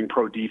still reading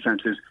pro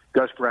defenses.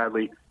 Gus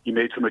Bradley, he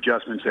made some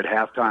adjustments at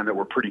halftime that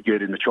were pretty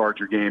good in the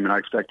Charger game, and I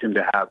expect him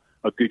to have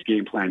a good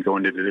game plan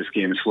going into this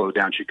game and slow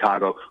down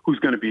Chicago, who's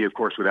going to be, of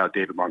course, without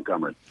David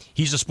Montgomery.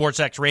 He's the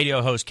SportsX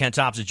radio host. Ken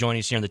Thompson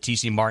joining us here on the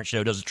TC Martin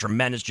Show. Does a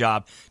tremendous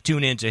job.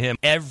 Tune in to him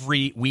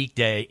every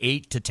weekday,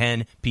 8 to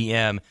 10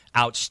 p.m.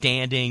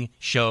 Outstanding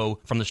show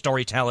from the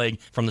storytelling,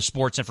 from the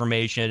sports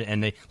information,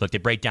 and they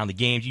break down the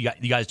games. You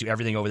guys do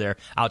everything over there.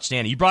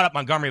 Outstanding. You brought up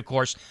Montgomery, of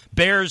course.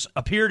 Bears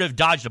appear to have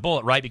dodged a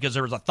bullet, right? Because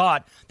there was a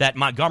thought that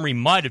Montgomery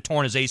might have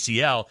torn his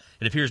ACL.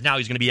 It appears now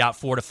he's going to be out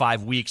 4 to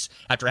 5 weeks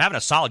after having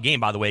a solid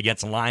game, by the way,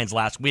 against the Lions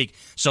last week.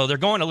 So they're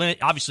going to limit,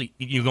 obviously,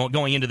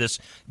 going into this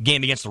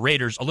game against the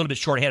Raiders a little bit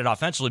short-handed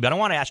offensively. But I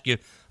want to ask you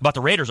about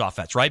the Raiders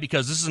offense, right?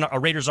 Because this is a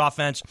Raiders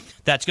offense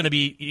that's going to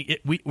be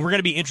we're going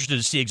to be interested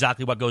to see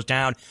exactly what goes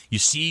down. You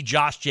see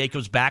Josh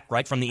Jacobs back,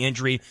 right, from the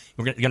injury.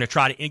 We're going to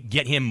try to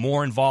get him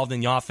more involved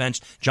in the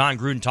offense. John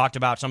Gruden talked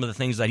about some of the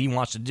things that he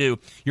wants to do.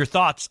 Your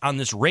thoughts on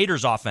this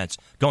Raiders offense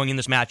going in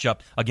this matchup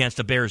against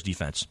the Bears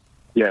defense?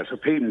 Yeah, so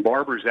Peyton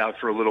Barber's out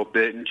for a little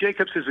bit, and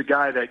Jacobs is a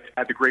guy that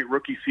had the great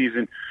rookie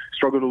season,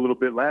 struggled a little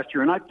bit last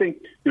year, and I think,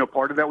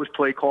 part of that was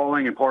play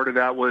calling, and part of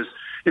that was,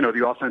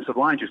 the offensive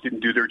line just didn't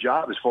do their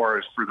job as far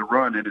as for the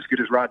run, and as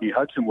good as Rodney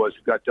Hudson was,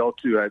 who got dealt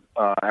to at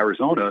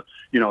Arizona,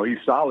 he's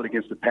solid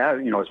against the pass,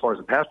 as far as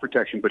the pass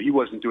protection, but he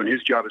wasn't doing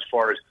his job as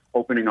far as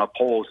opening up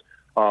holes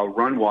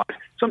run-wise.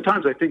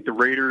 Sometimes I think the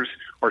Raiders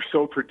are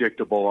so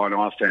predictable on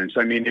offense.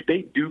 I mean, if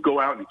they do go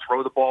out and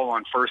throw the ball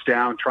on first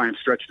down, try and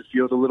stretch the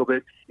field a little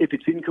bit, if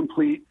it's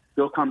incomplete,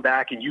 they'll come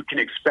back and you can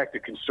expect a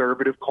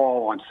conservative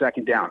call on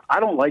second down. I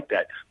don't like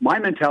that. My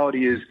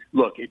mentality is,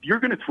 look, if you're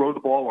going to throw the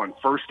ball on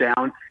first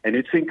down and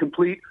it's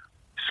incomplete,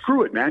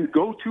 screw it, man.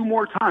 Go 2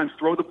 more times,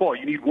 throw the ball.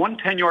 You need 1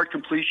 10-yard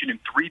completion in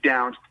 3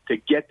 downs to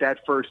get that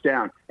first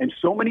down. And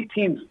so many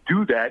teams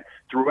do that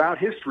throughout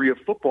history of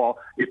football.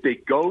 If they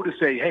go to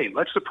say, hey,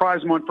 let's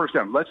surprise them on first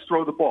down. Let's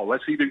throw the ball.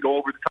 Let's even go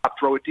over the top,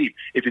 throw it deep.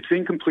 If it's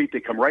incomplete, they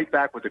come right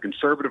back with a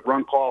conservative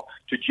run call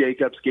to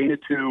Jacobs, gain of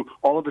 2.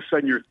 All of a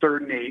sudden, you're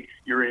 3rd and 8.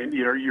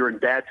 You're in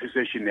bad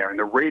position there. And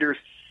the Raiders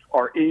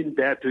are in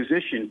bad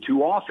position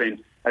too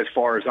often, as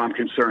far as I'm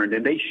concerned,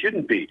 and they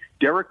shouldn't be.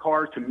 Derek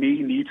Carr, to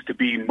me, needs to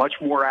be much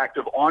more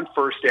active on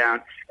first down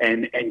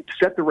and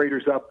set the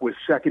Raiders up with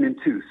 2nd and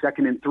 2,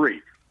 2nd and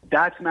 3.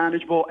 That's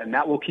manageable, and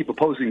that will keep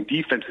opposing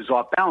defenses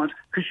off balance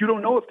because you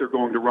don't know if they're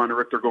going to run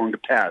or if they're going to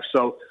pass.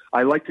 So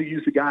I like to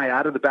use the guy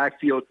out of the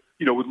backfield,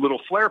 with little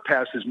flare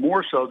passes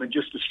more so than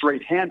just a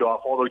straight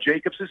handoff, although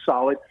Jacobs is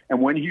solid,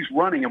 and when he's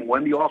running and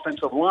when the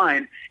offensive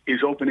line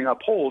is opening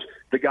up holes,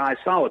 the guy's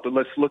solid. But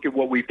let's look at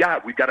what we've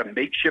got. We've got a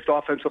makeshift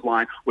offensive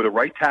line with a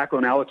right tackle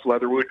in Alex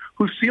Leatherwood,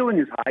 whose ceiling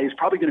is high. He's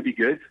probably going to be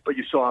good, but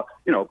you saw,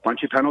 a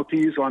bunch of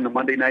penalties on the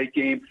Monday night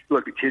game.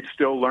 Look, the kid's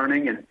still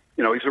learning, and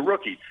he's a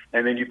rookie.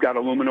 And then you've got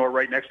Illuminor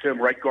right next to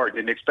him, right guard.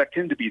 Didn't expect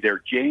him to be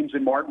there. James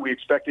and Martin, we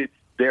expected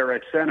there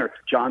at center.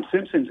 John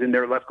Simpson's in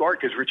their left guard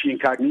because Richie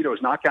Incognito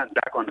has not gotten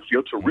back on the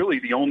field. So really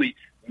the only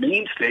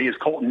mainstay is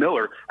Colton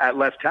Miller at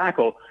left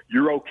tackle.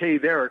 You're okay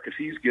there because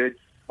he's good.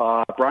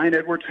 Brian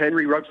Edwards,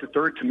 Henry Ruggs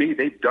III, to me,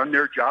 they've done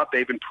their job.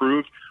 They've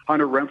improved.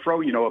 Hunter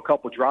Renfrow, a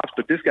couple drops,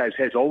 but this guy's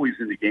head's always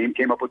in the game,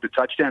 came up with the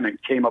touchdown and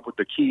came up with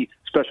the key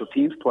special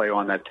teams play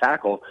on that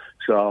tackle.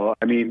 So,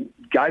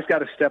 guys got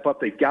to step up.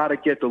 They've got to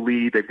get the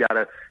lead. They've got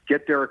to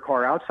get Derek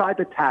Carr outside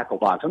the tackle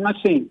box. I'm not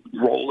saying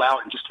roll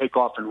out and just take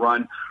off and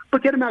run,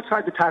 but get him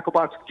outside the tackle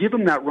box, give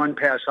him that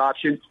run-pass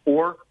option,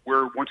 or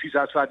where once he's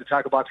outside the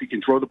tackle box, he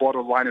can throw the ball to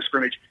the line of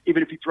scrimmage.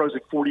 Even if he throws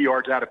it 40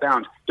 yards out of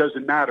bounds,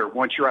 doesn't matter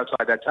once you're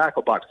outside that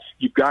tackle box.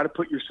 You've got to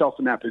put yourself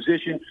in that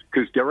position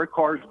because Derek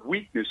Carr's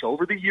weakness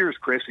over the years,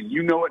 Chris, and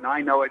you know it and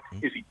I know it,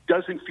 is he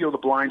doesn't feel the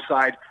blind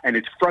side, and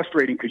it's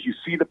frustrating because you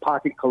see the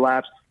pocket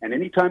collapse, and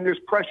anytime there's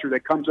pressure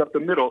that comes up the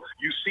middle,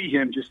 you see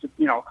him just,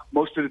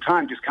 most of the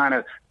time just kind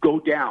of go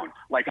down,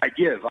 like I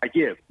give.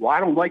 Well, I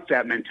don't like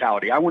that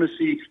mentality. I want to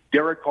see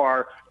Derek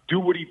Carr do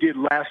what he did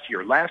last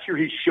year. Last year,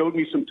 he showed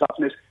me some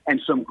toughness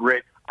and some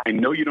grit. I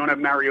know you don't have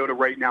Mariota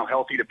right now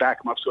healthy to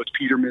back him up, so it's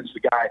Peterman's the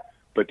guy.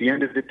 But at the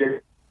end of the day,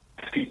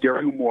 see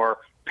Derek Moore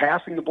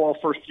passing the ball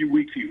first few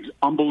weeks. He was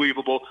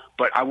unbelievable,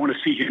 but I want to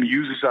see him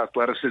use his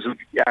athleticism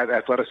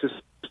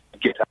to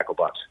get tackle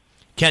butts.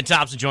 Ken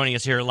Thompson joining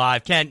us here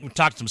live. Ken, we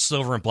talked some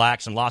silver and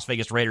black, some Las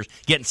Vegas Raiders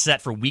getting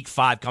set for Week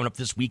 5 coming up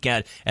this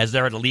weekend as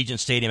they're at Allegiant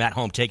Stadium at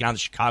home taking on the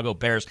Chicago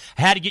Bears.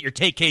 I had to get your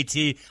take,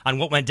 KT, on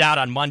what went down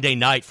on Monday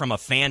night from a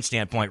fan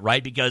standpoint,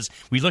 right? Because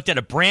we looked at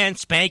a brand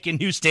spanking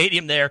new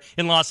stadium there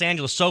in Los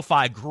Angeles,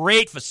 SoFi.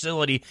 Great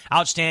facility,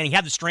 outstanding.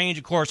 Had the strange,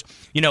 of course,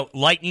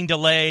 lightning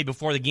delay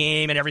before the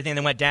game and everything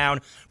that went down.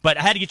 But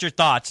I had to get your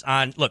thoughts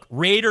on, look,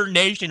 Raider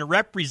Nation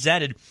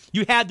represented.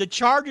 You had the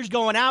Chargers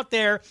going out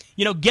there,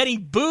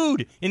 getting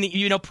booed in the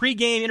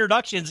pregame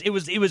introductions. It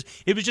was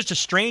just a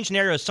strange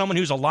scenario as someone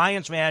who's a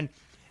Lions fan,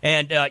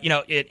 and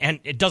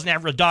it doesn't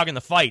have a dog in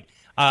the fight.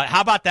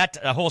 How about that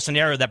whole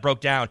scenario that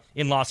broke down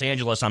in Los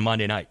Angeles on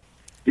Monday night?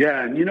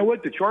 Yeah, and you know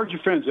what? The Charger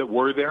fans that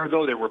were there,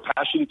 though, they were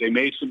passionate. They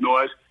made some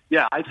noise.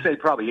 Yeah, I'd say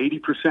probably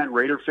 80%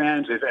 Raider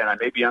fans, and I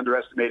may be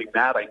underestimating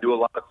that. I knew a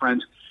lot of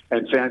friends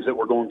and fans that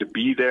were going to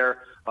be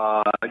there.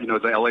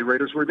 The L.A.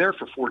 Raiders were there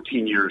for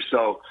 14 years,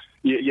 so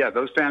yeah,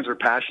 those fans are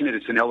passionate.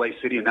 It's an L.A.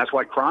 city, and that's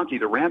why Kroenke,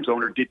 the Rams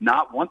owner, did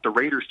not want the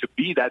Raiders to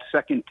be that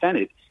second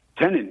tenant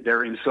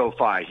there in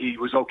SoFi. He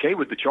was okay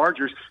with the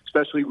Chargers,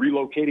 especially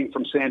relocating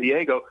from San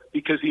Diego,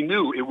 because he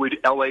knew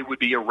L.A. would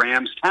be a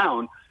Rams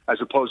town as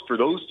opposed for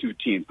those two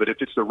teams. But if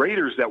it's the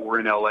Raiders that were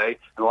in L.A., and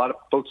a lot of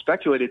folks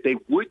speculated they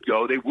would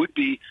go, they would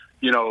be,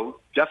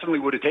 definitely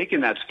would have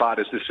taken that spot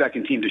as the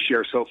second team to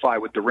share SoFi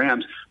with the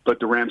Rams, but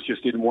the Rams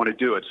just didn't want to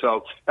do it.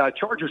 So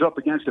Chargers up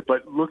against it,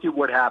 but look at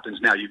what happens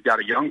now. You've got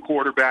a young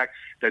quarterback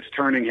that's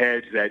turning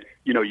heads that,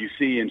 you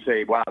see and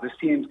say, wow, this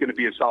team's going to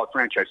be a solid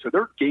franchise. So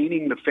they're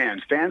gaining the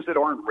fans that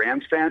aren't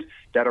Rams fans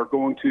that are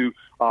going to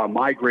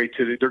migrate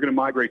to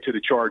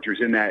the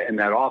Chargers in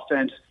that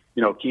offense.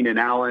 Keenan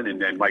Allen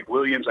and then Mike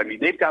Williams. I mean,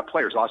 they've got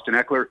players, Austin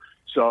Eckler.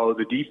 So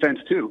the defense,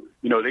 too,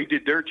 they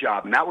did their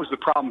job. And that was the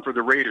problem for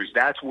the Raiders.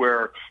 That's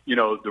where,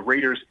 the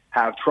Raiders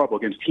have trouble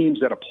against teams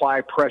that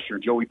apply pressure.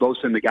 Joey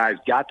Bosa and the guys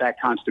got that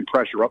constant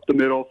pressure up the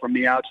middle from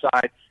the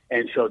outside.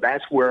 And so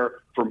that's where,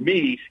 for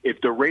me,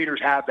 if the Raiders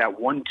have that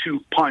 1-2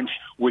 punch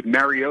with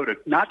Mariota,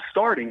 not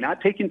starting,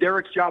 not taking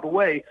Derek's job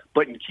away,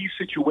 but in key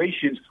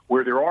situations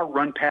where there are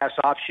run-pass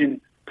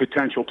option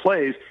potential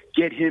plays,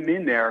 get him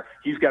in there.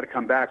 He's got to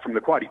come back from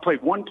the quad. He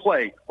played one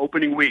play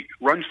opening week,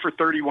 runs for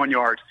 31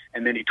 yards,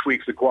 and then he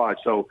tweaks the quad.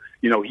 So,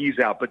 he's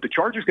out. But the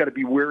Chargers got to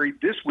be wary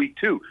this week,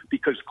 too,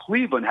 because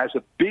Cleveland has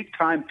a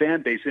big-time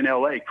fan base in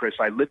L.A., Chris.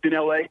 I lived in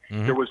L.A.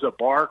 Mm-hmm. There was a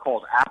bar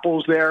called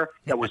Apple's there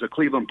that was a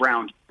Cleveland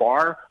Browns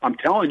bar. I'm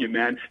telling you,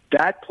 man,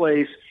 that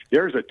place,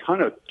 there's a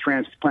ton of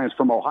transplants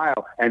from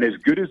Ohio, and as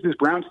good as this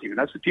Browns team, and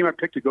that's the team I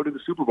picked to go to the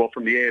Super Bowl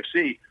from the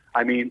AFC,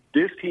 I mean,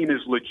 this team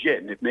is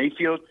legit. And if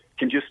Mayfield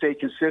can just stay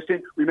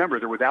consistent, remember,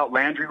 they're without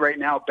Landry right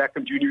now.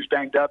 Beckham Jr. is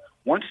banged up.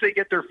 Once they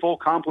get their full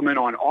complement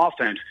on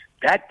offense,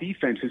 that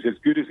defense is as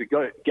good as it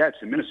gets,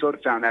 and Minnesota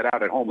found that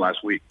out at home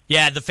last week.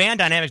 Yeah, the fan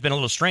dynamic's been a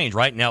little strange,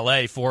 right, in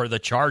L.A. for the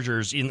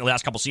Chargers in the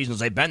last couple seasons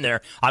they've been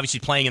there. Obviously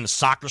playing in the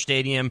soccer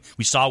stadium.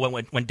 We saw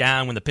what went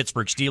down when the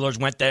Pittsburgh Steelers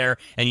went there,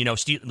 and, the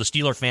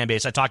Steeler fan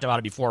base, I talked about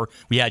it before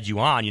we had you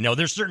on.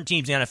 There's certain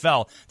teams in the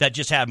NFL that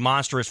just have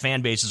monstrous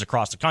fan bases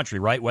across the country,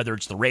 right, whether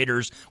it's the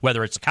Raiders,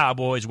 whether it's the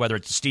Cowboys, whether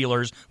it's the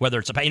Steelers, whether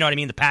it's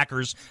the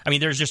Packers. I mean,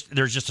 there's just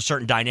a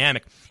certain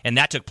dynamic, and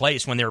that took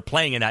place when they were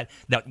playing in that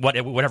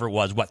whatever it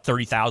was,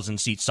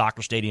 30,000-seat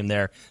soccer stadium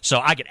there. So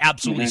I could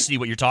absolutely see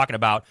what you're talking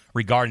about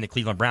regarding the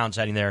Cleveland Browns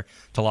heading there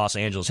to Los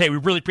Angeles. Hey, we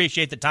really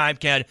appreciate the time,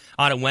 Ken,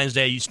 on a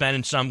Wednesday. You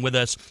spending some with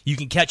us. You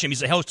can catch him.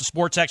 He's the host of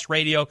SportsX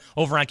Radio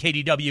over on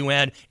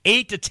KDWN,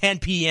 8 to 10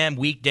 p.m.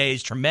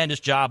 weekdays. Tremendous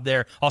job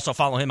there. Also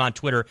follow him on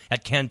Twitter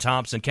at Ken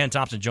Thompson. Ken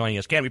Thompson joining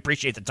us. Ken, we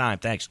appreciate the time.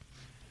 Thanks.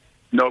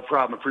 No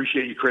problem.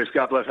 Appreciate you, Chris.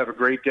 God bless. Have a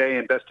great day,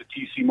 and best to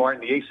T.C. Martin.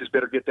 The Aces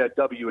better get that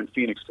W in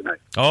Phoenix tonight.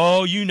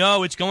 Oh,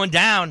 it's going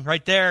down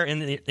right there in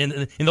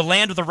the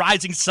land of the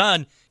rising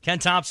sun. Ken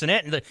Thompson,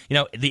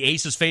 the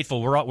Aces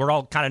faithful. We're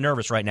all kind of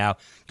nervous right now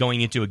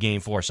going into a Game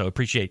 4. So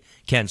appreciate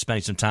Ken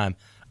spending some time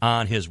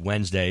on his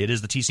Wednesday. It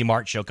is the TC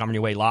Martin Show coming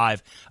your way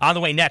live. On the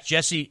way next,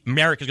 Jesse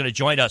Merrick is going to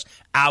join us.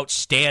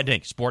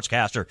 Outstanding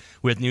sportscaster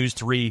with News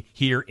 3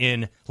 here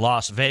in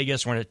Las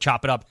Vegas. We're going to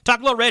chop it up.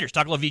 Talk a little Raiders.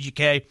 Talk a little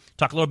VGK.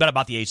 Talk a little bit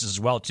about the Aces as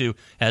well, too,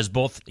 as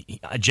both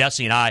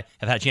Jesse and I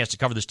have had a chance to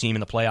cover this team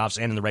in the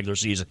playoffs and in the regular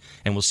season,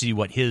 and we'll see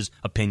what his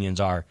opinions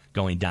are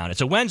going down.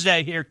 It's a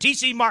Wednesday here.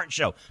 TC Martin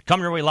Show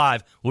coming your way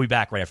live. We'll be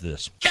back right after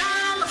this.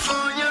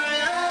 California.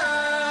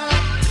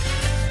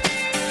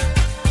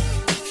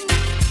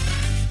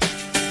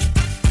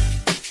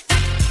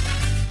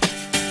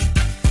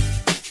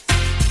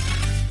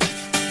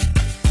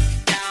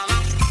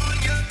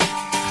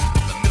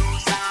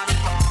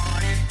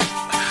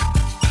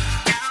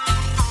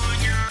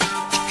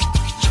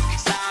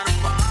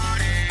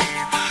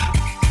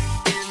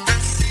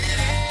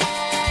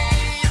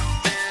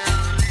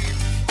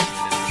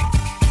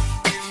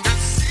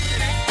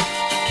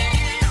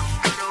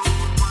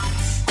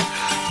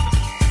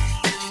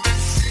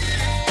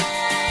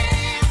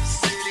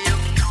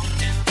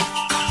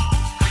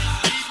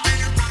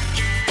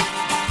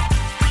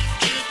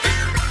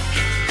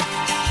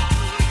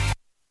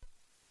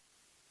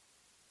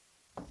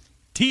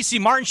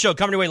 TC Martin Show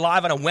coming your way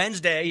live on a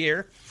Wednesday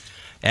here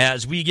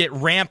as we get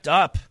ramped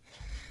up.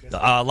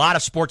 A lot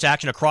of sports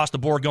action across the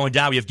board going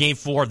down. We have Game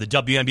 4 of the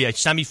WNBA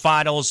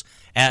semifinals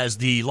as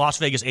the Las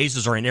Vegas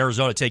Aces are in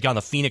Arizona to take on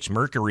the Phoenix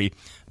Mercury.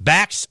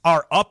 Backs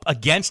are up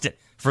against it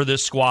for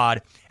this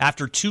squad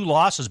after 2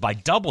 losses by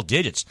double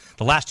digits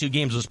the last 2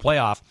 games of this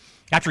playoff.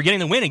 After getting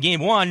the win in Game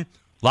 1, a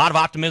lot of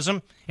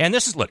optimism. And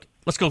this is, look,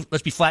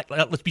 let's be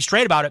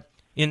straight about it.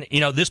 In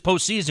this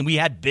postseason, we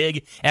had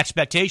big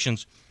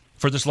expectations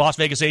for this Las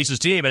Vegas Aces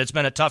team, and it's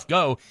been a tough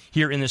go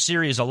here in the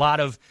series. A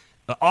lot of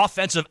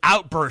offensive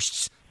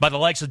outbursts by the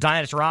likes of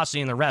Diana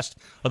Taurasi and the rest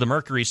of the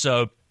Mercury.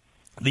 So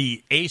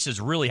the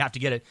Aces really have to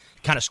get it,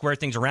 kind of square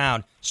things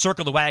around,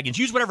 circle the wagons,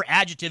 use whatever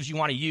adjectives you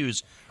want to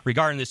use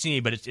regarding this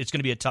team, but it's going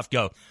to be a tough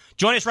go.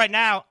 Joining us right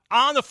now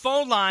on the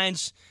phone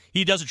lines,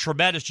 he does a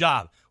tremendous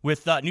job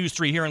with News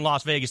 3 here in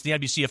Las Vegas, the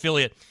NBC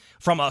affiliate,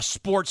 from a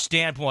sports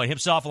standpoint.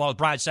 Himself, along with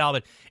Brian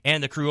Salvit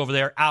and the crew over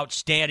there,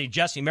 outstanding.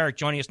 Jesse Merrick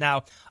joining us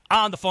now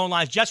on the phone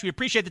lines. Jesse, we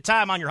appreciate the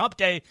time on your hump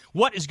day.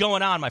 What is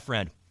going on, my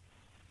friend?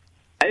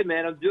 Hey,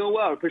 man, I'm doing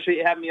well. I appreciate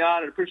you having me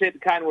on, and appreciate the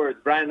kind words.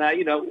 Brian and I,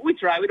 we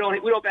try. We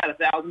don't bat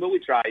 1,000, but we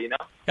try,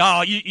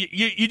 Oh,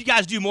 you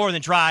guys do more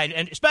than try,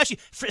 and especially,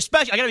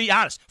 I got to be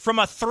honest, from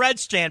a thread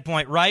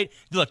standpoint, right?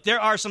 Look,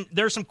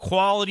 there's some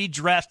quality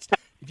dressed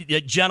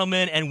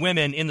gentlemen and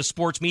women in the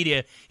sports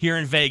media here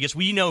in Vegas.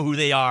 We know who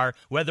they are,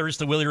 whether it's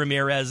the Willie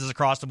Ramirez's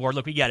across the board.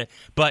 Look, we get it.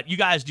 But you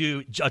guys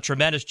do a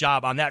tremendous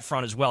job on that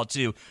front as well,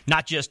 too,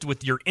 not just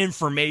with your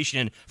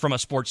information from a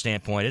sports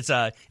standpoint.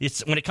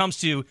 It's when it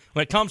comes to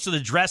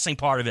the dressing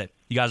part of it,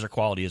 you guys are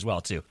quality as well,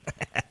 too.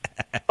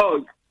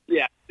 Oh,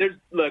 yeah.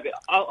 Look,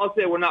 I'll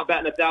say we're not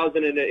batting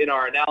 1,000 in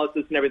our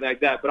analysis and everything like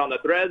that, but on the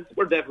threads,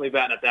 we're definitely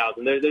batting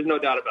 1,000. There's no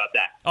doubt about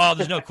that. Oh,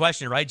 there's no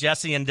question, right,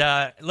 Jesse? And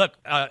look,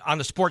 on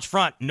the sports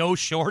front, no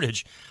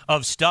shortage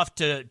of stuff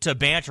to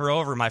banter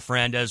over, my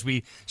friend, as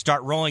we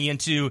start rolling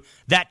into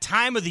that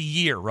time of the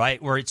year,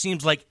 right, where it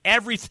seems like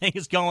everything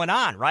is going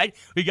on, right?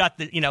 We got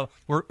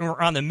we're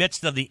on the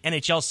midst of the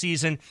NHL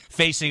season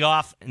facing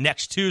off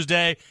next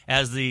Tuesday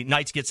as the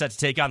Knights get set to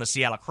take on the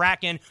Seattle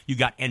Kraken. You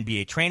got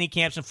NBA training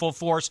camps in full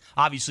force.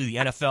 Obviously, the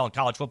NFL and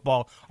college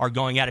football are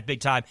going at it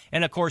big time.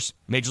 And, of course,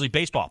 Major League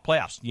Baseball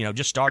playoffs,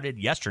 just started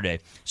yesterday.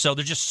 So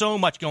there's just so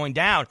much going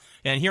down.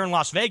 And here in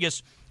Las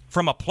Vegas,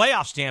 from a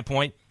playoff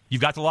standpoint,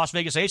 you've got the Las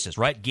Vegas Aces,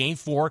 right? Game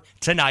 4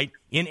 tonight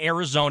in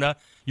Arizona.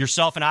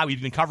 Yourself and I,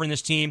 we've been covering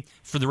this team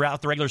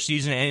throughout the regular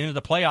season and into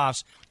the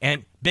playoffs.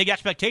 And big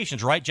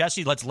expectations, right,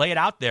 Jesse? Let's lay it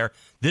out there.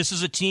 This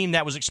is a team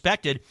that was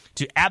expected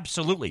to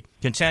absolutely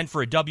contend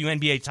for a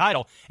WNBA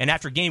title. And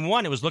after Game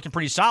 1, it was looking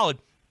pretty solid.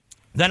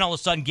 Then all of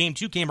a sudden, Game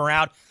 2 came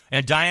around,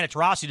 and Diana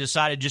Taurasi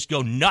decided to just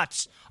go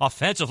nuts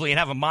offensively and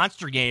have a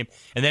monster game.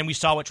 And then we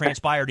saw what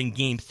transpired in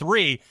Game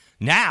 3.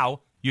 Now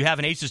you have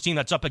an Aces team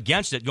that's up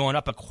against it, going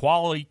up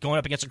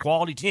against a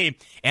quality team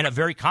and a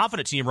very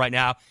confident team right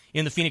now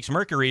in the Phoenix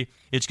Mercury.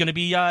 It's going to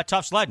be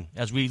tough sledding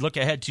as we look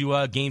ahead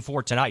to Game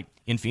 4 tonight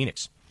in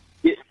Phoenix.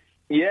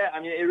 Yeah, I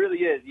mean, it really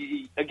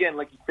is. Again,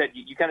 like you said,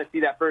 you kind of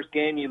see that first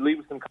game, you leave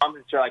with some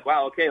confidence. You're like,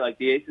 wow, okay, like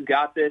the Aces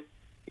got this.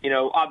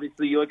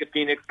 Obviously you look at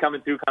Phoenix coming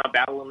through, kind of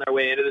battling their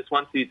way into this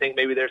one, so you think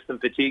maybe there's some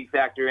fatigue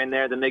factor in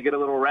there. Then they get a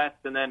little rest,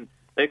 and then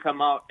they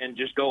come out and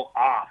just go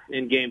off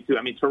in Game 2.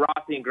 I mean,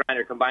 Taurasi and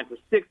Griner combined for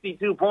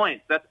 62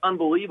 points. That's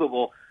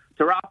unbelievable.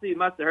 Taurasi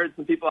must have heard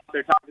some people out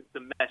there talking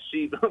some mess.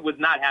 She was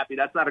not happy.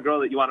 That's not a girl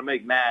that you want to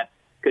make mad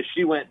because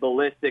she went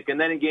ballistic. And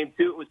then in Game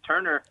 2, it was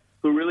Turner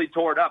who really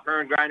tore it up.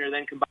 Her and Griner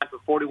then combined for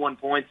 41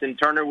 points, and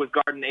Turner was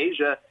guarding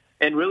Asia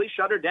and really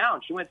shut her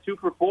down. She went 2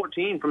 for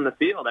 14 from the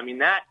field. I mean,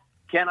 that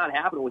cannot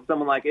happen with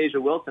someone like Asia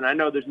Wilson. I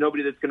know there's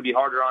nobody that's going to be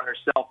harder on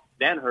herself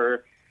than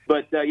her,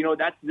 but this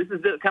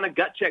is the kind of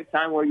gut check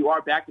time where you are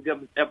back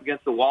up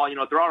against the wall.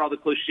 Throw out all the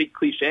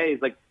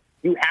cliches, like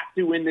you have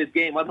to win this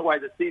game,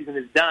 otherwise the season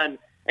is done,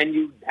 and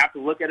you have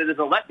to look at it as a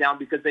letdown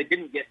because they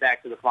didn't get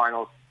back to the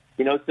finals.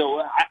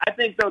 So I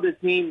think though this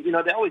team,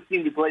 they always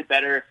seem to play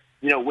better,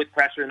 with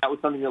pressure, and that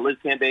was something that Liz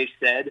Cambage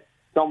said.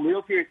 So I'm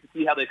real curious to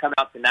see how they come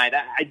out tonight.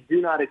 I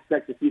do not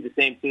expect to see the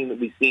same team that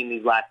we've seen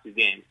these last 2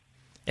 games.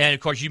 And,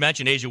 of course, you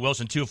mentioned Asia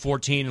Wilson, 2 of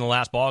 14 in the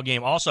last ball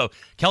game. Also,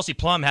 Kelsey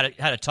Plum had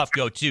a tough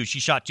go, too. She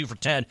shot 2 for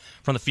 10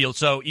 from the field.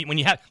 So when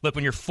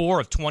you're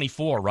 4 of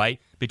 24, right,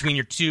 between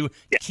your 2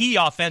 key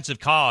offensive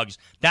cogs,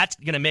 that's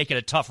going to make it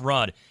a tough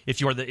run if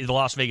you're the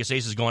Las Vegas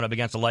Aces going up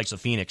against the likes of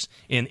Phoenix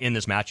in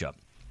this matchup.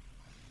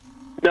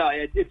 No,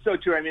 it's so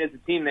true. I mean, as a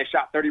team, they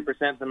shot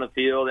 30% from the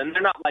field, and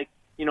they're not like,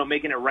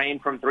 making it rain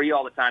from 3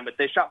 all the time, but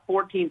they shot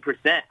 14%.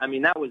 I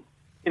mean, that was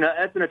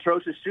that's an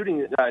atrocious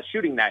shooting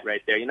night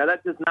right there.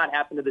 That does not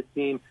happen to this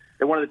team.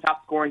 They're one of the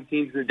top scoring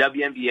teams in the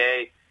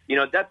WNBA.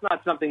 That's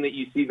not something that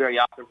you see very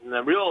often from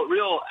them.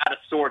 Real out of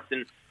sorts.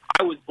 And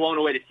I was blown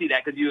away to see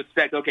that because you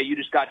expect, okay, you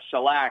just got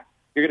shellacked.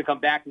 You're going to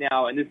come back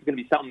now, and this is going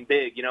to be something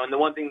big. And the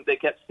one thing they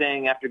kept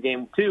saying after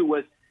Game 2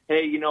 was,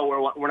 hey,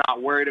 we're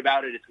not worried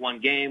about it. It's one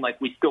game. Like,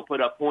 we still put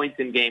up points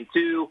in Game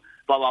 2,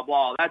 blah, blah, blah,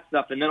 all that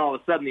stuff. And then all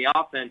of a sudden the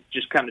offense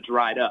just kind of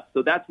dried up.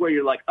 So that's where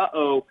you're like,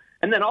 uh-oh.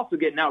 And then also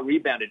getting out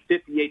rebounded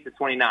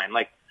 58-29.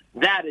 Like,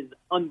 that is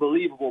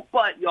unbelievable.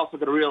 But you also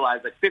got to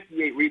realize,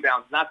 58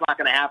 rebounds, that's not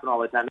going to happen all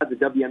the time. That's a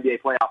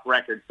WNBA playoff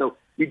record. So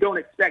you don't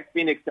expect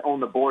Phoenix to own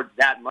the boards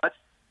that much.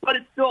 But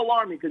it's still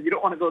alarming because you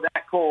don't want to go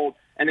that cold,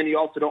 and then you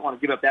also don't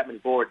want to give up that many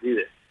boards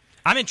either.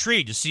 I'm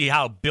intrigued to see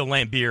how Bill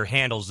Laimbeer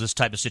handles this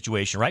type of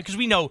situation, right? Because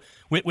we know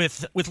with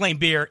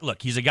Laimbeer,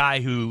 look, he's a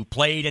guy who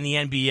played in the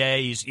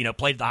NBA. He's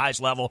played at the highest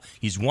level.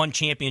 He's won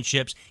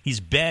championships. He's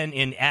been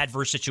in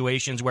adverse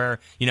situations where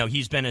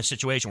he's been in a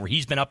situation where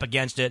he's been up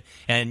against it,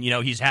 and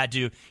he's had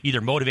to either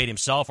motivate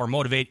himself or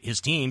motivate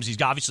his teams.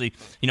 He's obviously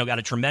got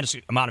a tremendous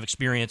amount of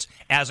experience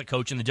as a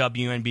coach in the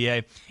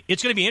WNBA.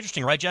 It's going to be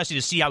interesting, right, Jesse,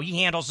 to see how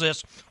he handles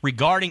this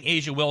regarding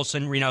A'ja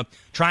Wilson.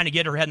 Trying to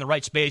get her head in the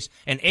right space,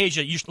 and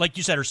A'ja, like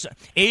you said,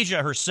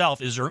 A'ja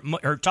herself is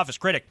her toughest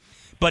critic.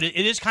 But it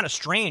is kind of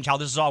strange how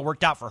this has all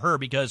worked out for her,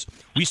 because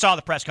we saw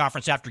the press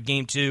conference after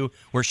Game 2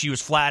 where she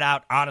was flat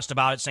out honest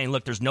about it, saying,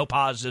 look, there's no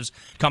positives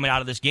coming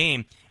out of this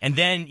game. And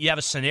then you have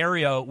a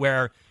scenario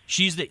where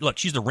she's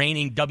the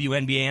reigning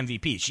WNBA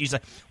MVP. She's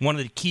one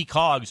of the key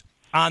cogs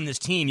on this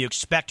team. You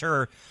expect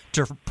her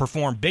to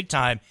perform big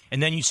time,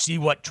 and then you see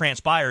what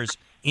transpires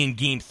in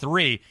Game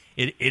 3.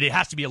 It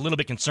has to be a little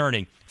bit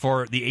concerning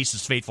for the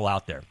Aces faithful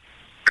out there.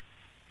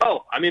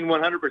 Oh,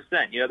 100%,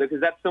 because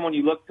that's someone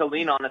you look to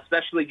lean on,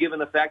 especially given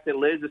the fact that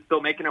Liz is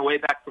still making her way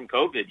back from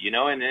COVID,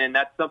 and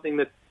that's something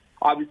that's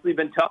obviously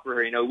been tough for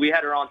her. We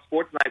had her on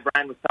Sports Night.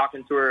 Brian was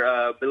talking to her,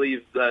 I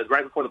believe,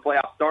 right before the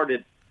playoffs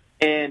started,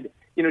 and,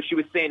 she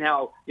was saying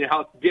how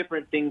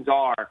different things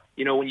are,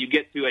 when you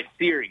get to a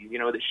series,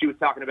 that she was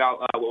talking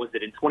about,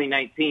 in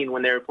 2019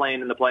 when they were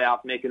playing in the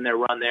playoffs, making their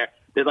run there.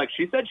 That,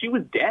 she said she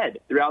was dead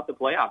throughout the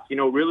playoffs,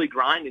 really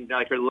grinding,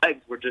 her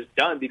legs were just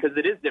done because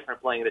it is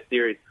different playing in a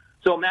series.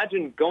 So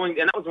imagine going,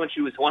 and that was when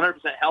she was 100%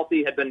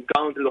 healthy, had been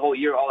going through the whole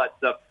year, all that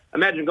stuff.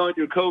 Imagine going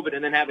through COVID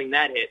and then having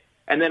that hit.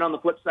 And then on the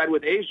flip side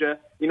with A'ja,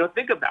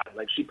 think about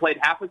it. She played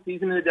half a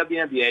season in the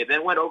WNBA,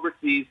 then went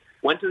overseas,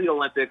 went to the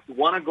Olympics,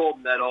 won a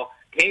gold medal,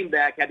 came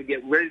back, had to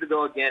get ready to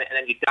go again, and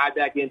then you dive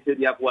back into,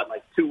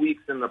 2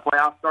 weeks and the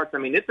playoff starts.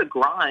 It's a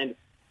grind.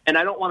 And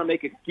I don't want to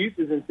make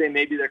excuses and say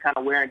maybe they're kind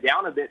of wearing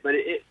down a bit, but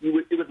it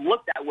would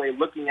look that way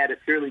looking at it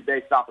purely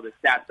based off of the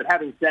stats. But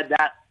having said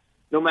that,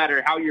 no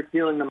matter how you're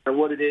feeling, no matter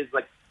what it is,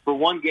 for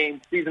one game,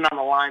 season on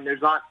the line,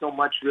 there's not so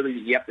much really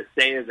you have to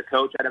say as a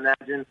coach, I'd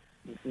imagine,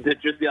 to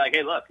just be like,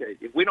 hey, look,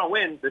 if we don't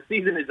win, the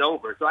season is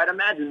over. So I'd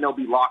imagine they'll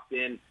be locked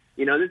in.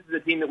 This is a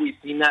team that we've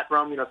seen that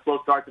from.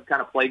 Slow starts have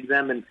kind of plagued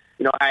them. And,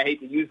 I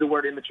hate to use the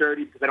word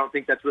immaturity because I don't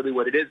think that's really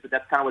what it is, but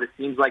that's kind of what it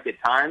seems like at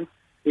times.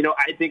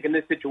 I think in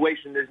this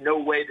situation, there's no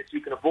way that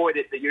you can avoid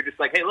it, that you're just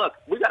like, hey, look,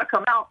 we got to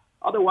come out.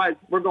 Otherwise,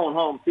 we're going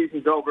home.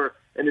 Season's over,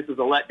 and this is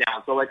a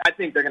letdown. So, I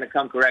think they're going to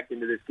come correct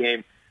into this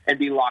game and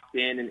be locked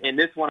in. And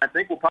this one, I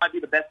think, will probably be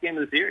the best game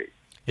of the series.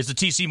 It's the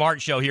T.C. Martin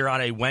Show here on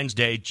a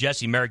Wednesday.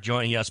 Jesse Merrick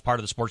joining us, part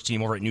of the sports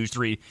team over at News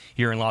 3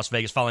 here in Las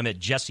Vegas. Follow him at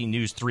Jesse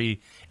News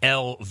 3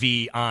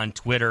 LV on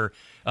Twitter.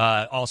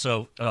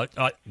 Also,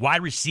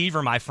 wide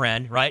receiver, my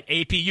friend, right?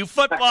 APU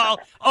football.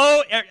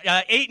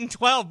 8 and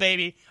 12,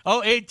 baby.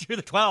 8 through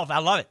the 12. I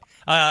love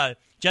it.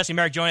 Jesse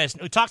Merrick joining us.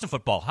 Talk some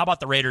football. How about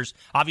the Raiders?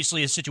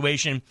 Obviously, a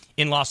situation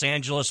in Los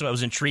Angeles that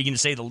was intriguing to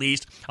say the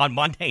least on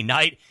Monday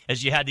night,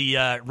 as you had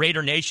the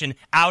Raider Nation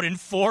out in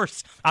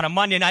force on a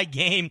Monday night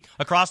game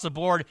across the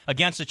board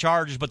against the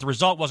Chargers, but the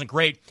result wasn't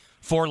great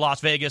for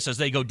Las Vegas as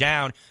they go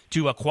down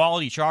to a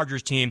quality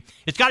Chargers team.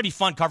 It's got to be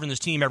fun covering this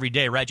team every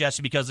day, right,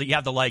 Jesse? Because you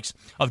have the likes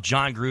of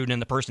John Gruden and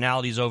the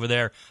personalities over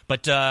there.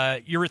 But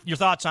your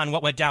thoughts on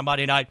what went down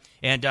Monday night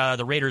and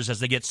the Raiders as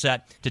they get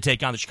set to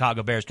take on the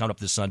Chicago Bears coming up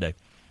this Sunday?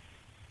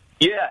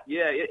 Yeah,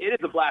 it is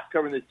a blast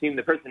covering this team.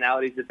 The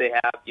personalities that they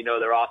have,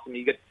 they're awesome.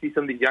 You get to see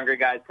some of these younger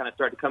guys kind of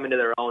start to come into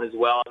their own as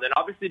well. And then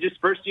obviously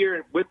just first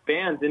year with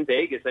fans in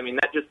Vegas.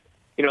 That just,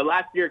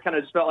 last year kind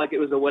of just felt like it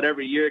was a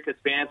whatever year because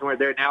fans weren't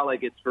there. Now,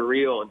 it's for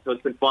real. And so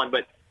it's been fun.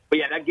 But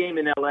yeah, that game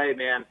in L.A.,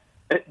 man,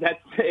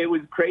 it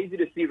was crazy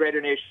to see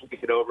Raider Nation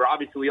kick it over.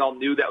 Obviously, we all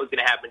knew that was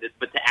going to happen,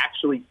 but to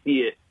actually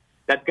see it,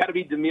 that's got to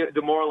be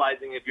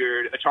demoralizing if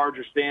you're a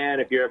Chargers fan,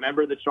 if you're a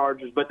member of the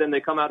Chargers. But then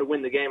they come out to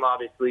win the game,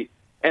 obviously.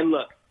 And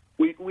look,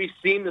 we've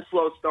seen the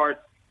slow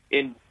starts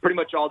in pretty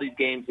much all these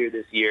games here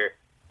this year.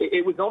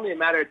 It was only a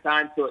matter of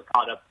time till it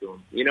caught up to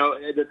them.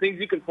 The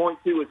things you can point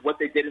to is what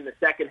they did in the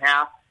second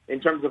half in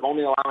terms of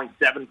only allowing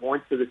 7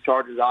 points to the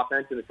Chargers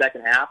offense in the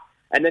second half,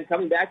 and then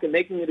coming back and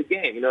making it a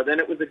game. Then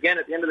it was, again,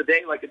 at the end of the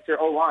day, it's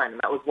your O-line, and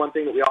that was one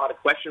thing that we all had a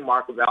question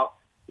mark about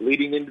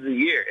leading into the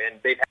year. And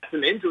they've had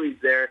some injuries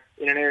there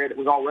in an area that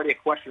was already a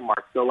question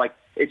mark. So,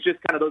 it's just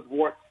kind of those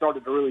warts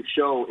started to really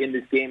show in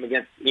this game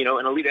against,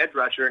 an elite edge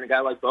rusher and a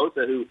guy like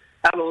Bosa who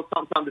had a little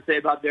something to say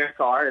about Derek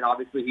Carr, and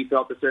obviously he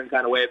felt a certain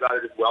kind of way about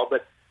it as well.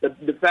 But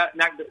the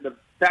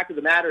fact of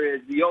the matter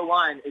is the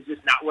O-line is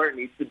just not where it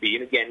needs to be.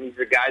 And, again, these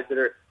are guys that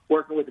are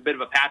working with a bit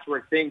of a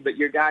patchwork thing, but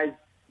your guys,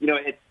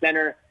 at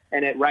center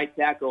and at right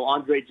tackle,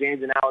 Andre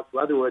James and Alex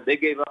Leatherwood, they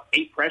gave up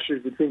 8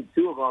 pressures between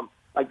the two of them.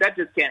 That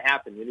just can't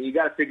happen. You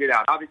got to figure it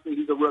out. Obviously,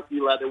 he's a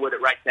rookie, Leatherwood,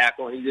 at right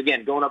tackle, and he's,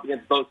 again, going up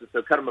against Bosa,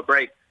 so cut him a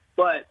break.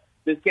 But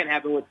this can't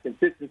happen with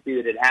consistency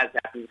that it has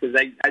happened, because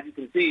as you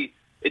can see,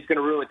 it's going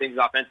to ruin things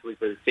offensively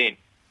for this team.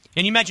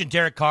 And you mentioned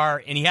Derek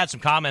Carr, and he had some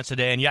comments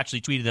today, and you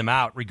actually tweeted them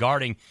out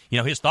regarding,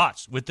 his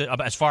thoughts with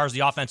as far as the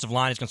offensive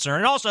line is concerned,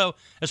 and also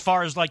as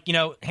far as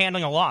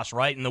handling a loss,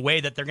 right, and the way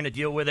that they're going to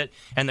deal with it,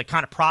 and the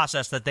kind of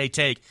process that they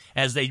take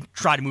as they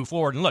try to move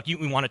forward. And look,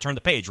 we want to turn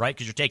the page, right,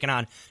 because you're taking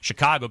on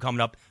Chicago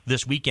coming up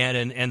this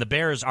weekend, and the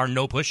Bears are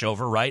no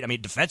pushover, right? I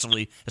mean,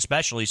 defensively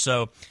especially.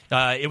 So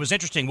it was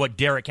interesting what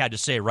Derek had to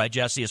say, right,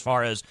 Jesse, as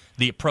far as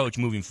the approach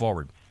moving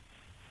forward.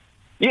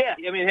 Yeah,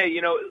 I mean, hey,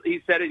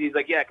 he said it. He's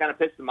like, it kind of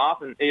pissed him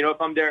off. And,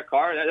 if I'm Derek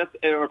Carr,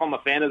 or if I'm a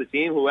fan of the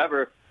team,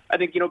 whoever, I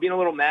think, being a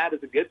little mad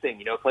is a good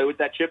thing. Play with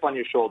that chip on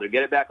your shoulder.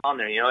 Get it back on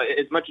there.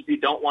 As much as you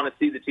don't want to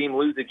see the team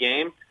lose a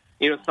game,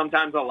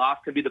 sometimes a loss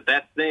can be the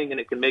best thing, and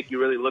it can make you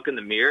really look in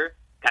the mirror,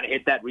 kind of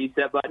hit that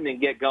reset button and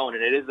get going.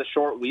 And it is a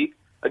short week.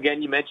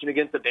 Again, you mentioned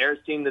against the Bears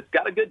team that's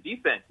got a good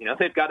defense.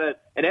 They've got an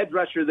edge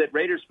rusher that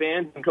Raiders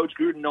fans and Coach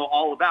Gruden know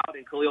all about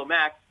in Khalil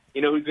Mack.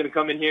 Who's going to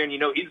come in here and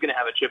he's going to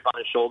have a chip on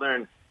his shoulder,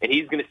 and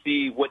he's going to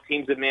see what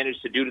teams have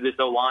managed to do to this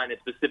O-line, and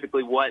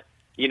specifically what,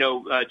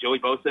 Joey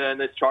Bosa and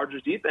this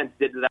Chargers defense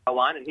did to that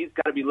O-line, and he's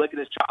got to be licking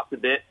his chops a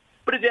bit.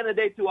 But at the end of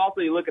the day, too,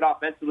 also you look at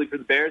offensively for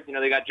the Bears,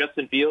 they got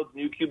Justin Fields,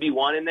 new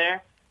QB1 in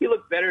there. He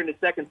looks better in his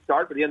second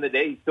start, but at the end of the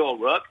day, he's still a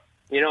rook.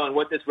 And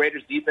what this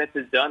Raiders defense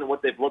has done and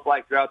what they've looked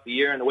like throughout the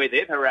year and the way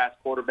they've harassed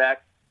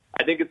quarterbacks,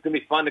 I think it's going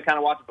to be fun to kind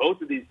of watch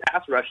both of these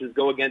pass rushes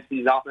go against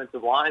these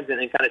offensive lines and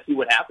kind of see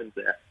what happens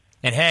there.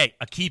 And, hey,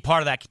 a key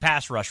part of that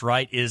pass rush,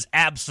 right, is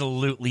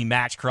absolutely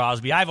Max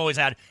Crosby. I've always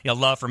had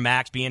love for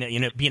Max, being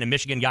a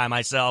Michigan guy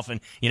myself,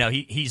 and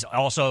he's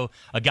also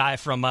a guy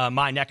from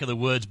my neck of the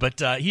woods. But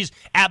he's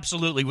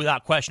absolutely,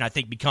 without question, I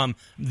think, become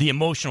the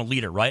emotional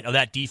leader, right, of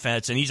that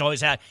defense. And he's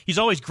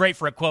always great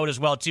for a quote as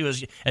well, too,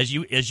 as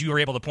you were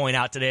able to point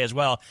out today as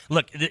well.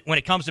 Look, when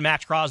it comes to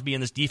Max Crosby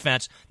and this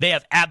defense, they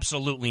have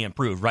absolutely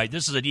improved, right?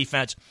 This is a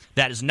defense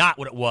that is not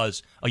what it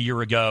was a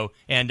year ago,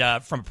 and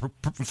from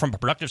a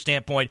productive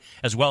standpoint,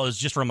 as well as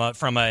just from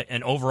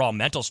an overall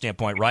mental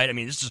standpoint, right? I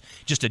mean, this is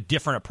just a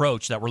different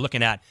approach that we're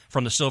looking at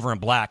from the silver and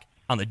black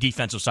on the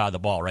defensive side of the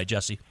ball, right,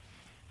 Jesse?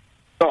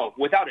 Oh,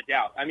 without a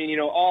doubt. I mean,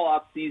 all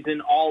offseason,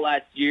 all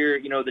last year,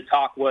 the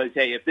talk was,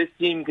 hey, if this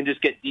team can just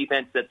get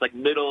defense that's like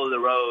middle of the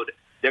road,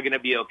 they're going to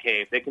be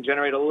okay. If they can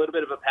generate a little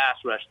bit of a pass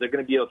rush, they're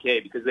going to be okay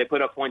because they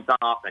put up points on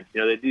offense.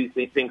 They do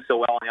things so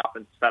well on the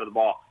offensive side of the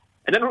ball.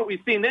 And then what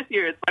we've seen this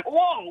year, it's like,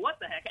 whoa, what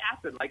the heck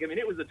happened?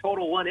 It was a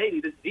total 180.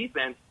 This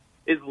defense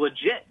is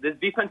legit. This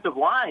defensive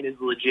line is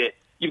legit.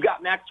 You've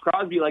got Max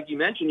Crosby, like you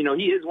mentioned.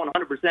 He is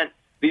 100%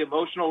 the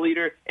emotional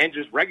leader and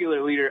just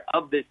regular leader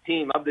of this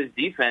team, of this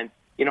defense.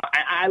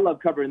 I love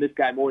covering this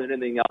guy more than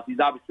anything else. He's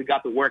obviously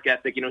got the work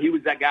ethic. He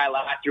was that guy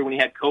last year when he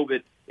had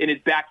COVID in his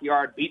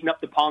backyard, beating up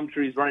the palm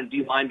trees, running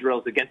D-line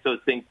drills against those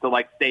things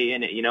to, stay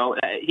in it.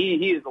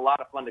 He is a lot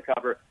of fun to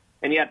cover.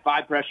 And he had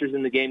 5 pressures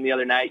in the game the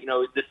other night.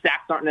 The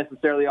sacks aren't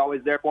necessarily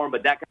always there for him,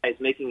 but that guy is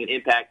making an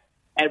impact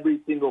every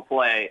single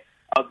play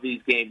of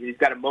these games. He's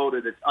got a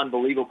motor that's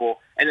unbelievable.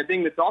 And the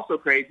thing that's also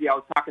crazy, I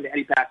was talking to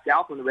Eddie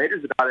Pascal from the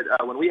Raiders about it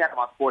when we had him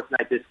on Sports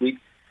Night this week,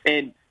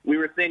 and we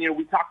were saying,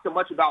 we talked so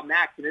much about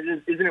Max, and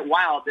isn't it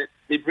wild that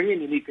they bring in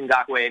Yannick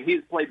Ngakoue, and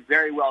he's played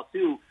very well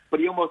too, but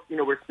he almost,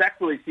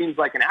 respectfully seems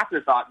like an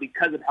afterthought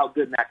because of how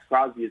good Max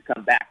Crosby has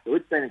come back. So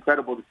it's been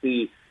incredible to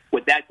see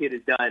what that kid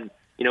has done,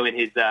 in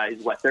his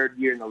third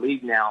year in the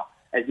league now,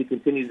 as he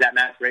continues that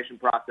maturation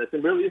process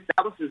and really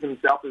establishes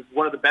himself as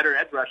one of the better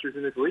edge rushers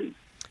in this league.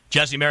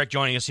 Jesse Merrick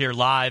joining us here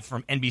live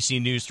from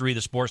NBC News 3,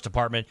 the sports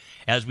department,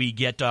 as we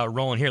get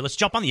rolling here. Let's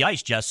jump on the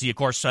ice, Jesse. Of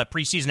course,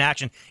 preseason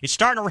action. It's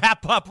starting to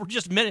wrap up. We're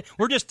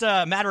just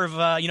a matter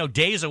of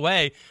days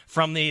away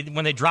from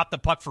when they drop the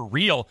puck for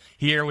real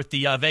here with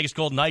the Vegas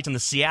Golden Knights and the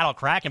Seattle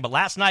Kraken. But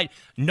last night,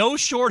 no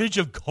shortage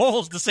of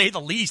goals, to say the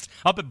least,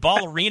 up at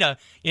Ball Arena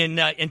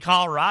in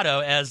Colorado,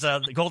 as the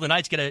Golden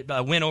Knights get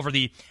a win over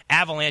the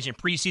Avalanche in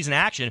preseason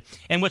action.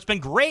 And what's been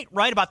great,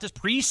 right, about this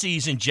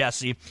preseason,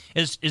 Jesse,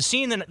 is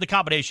seeing the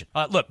combination.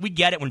 Look, we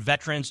get it when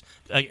veterans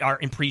are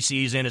in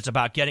preseason. It's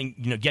about getting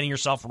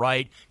yourself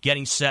right,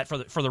 getting set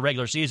for the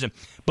regular season.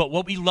 But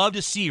what we love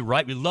to see,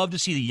 right? We love to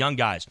see the young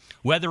guys,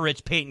 whether it's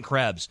Peyton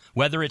Krebs,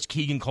 whether it's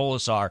Keegan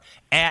Colasar,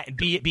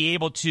 be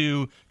able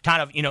to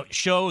kind of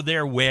show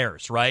their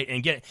wares, right,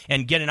 and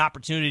get an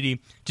opportunity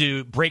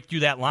to break through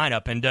that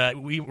lineup. And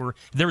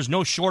there was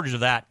no shortage of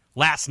that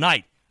last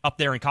night up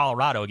there in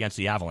Colorado against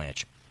the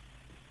Avalanche.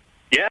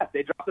 Yeah,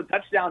 they dropped a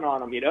touchdown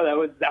on him.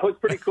 That was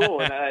pretty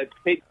cool. And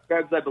Peyton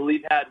Krebs, I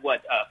believe, had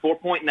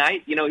 4-point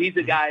night. He's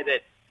a guy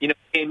that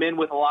came in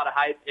with a lot of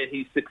hype, and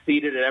he's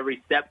succeeded at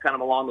every step, kind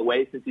of along the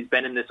way since he's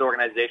been in this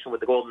organization with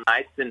the Golden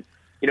Knights. And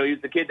he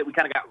was the kid that we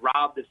kind of got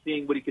robbed of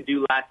seeing what he could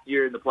do last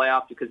year in the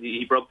playoffs because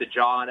he broke the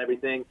jaw and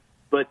everything.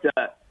 But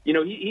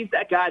he's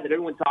that guy that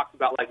everyone talks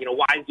about.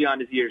 Why is he on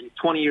his years? He's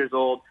 20 years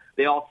old.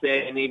 They all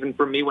say, and even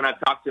for me when I've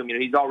talked to him,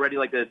 he's already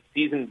like a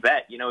seasoned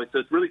vet. So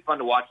it's really fun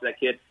to watch that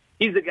kid.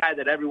 He's the guy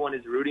that everyone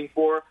is rooting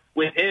for.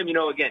 With him,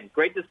 again,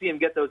 great to see him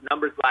get those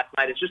numbers last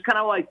night. It's just kind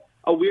of like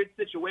a weird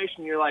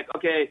situation. You're like,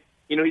 okay,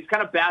 he's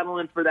kind of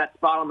battling for that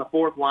spot on the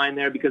fourth line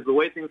there because the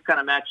way things kind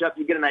of match up,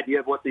 you get an idea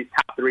of what these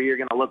top three are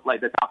going to look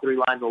like, the top three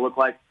lines will look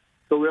like.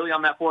 So really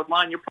on that fourth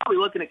line, you're probably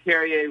looking at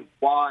Carrier,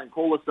 Waugh, and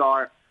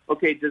Colasar.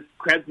 Okay, does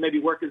Krebs maybe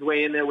work his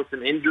way in there with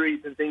some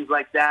injuries and things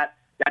like that?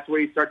 That's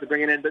where you start to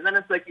bring it in. But then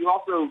it's like you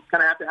also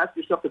kind of have to ask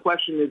yourself the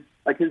question is,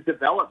 like, his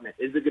development.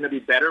 Is it going to be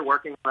better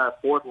working on a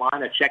fourth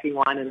line, a checking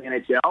line in the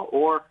NHL,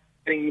 or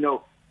getting,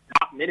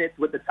 top minutes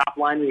with the top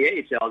line in the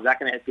AHL? Is that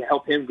going to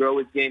help him grow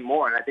his game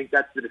more? And I think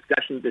that's the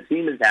discussion the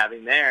team is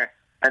having there.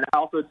 And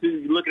also, too,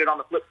 you look at it on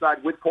the flip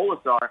side with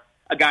Colasar,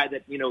 a guy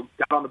that,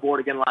 got on the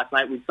board again last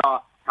night. We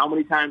saw how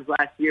many times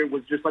last year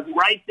was just like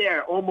right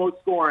there,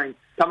 almost scoring,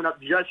 coming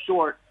up just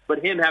short,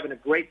 but him having a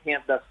great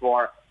camp thus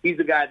far. He's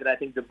a guy that I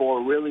think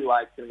DeBoer really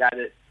likes, and a guy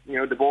that,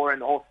 DeBoer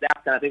and the whole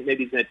staff kind of think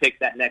maybe he's going to take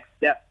that next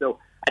step. So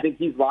I think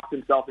he's locked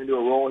himself into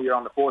a role here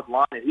on the fourth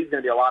line, and he's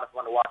going to be a lot of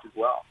fun to watch as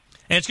well.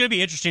 And it's going to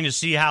be interesting to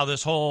see how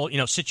this whole,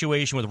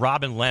 situation with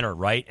Robin Leonard,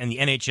 right, and the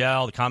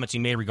NHL, the comments he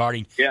made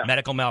regarding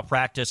medical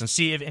malpractice, and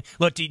see if,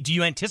 look, do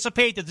you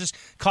anticipate that this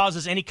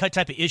causes any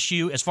type of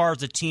issue as far as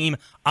the team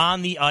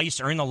on the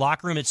ice or in the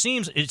locker room? It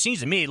seems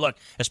to me, look,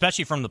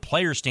 especially from the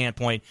player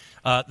standpoint,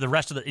 the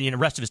rest of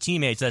his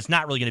teammates, that's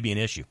not really going to be an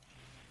issue.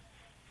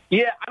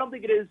 Yeah, I don't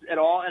think it is at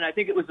all, and I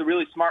think it was a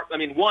really smart. I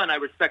mean, one, I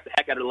respect the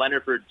heck out of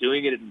Leonard for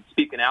doing it and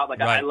speaking out. Like,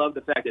 right. I love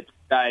the fact that this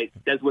guy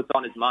says what's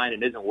on his mind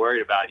and isn't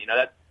worried about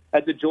it.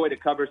 That's a joy to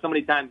cover. So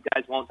many times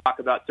guys won't talk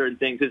about certain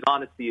things. His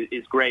honesty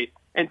is great,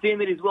 and seeing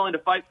that he's willing to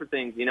fight for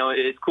things,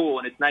 it's cool,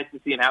 and it's nice to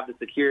see him have the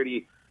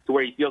security to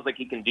where he feels like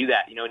he can do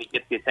that, and he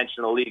gets the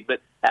attention of the league.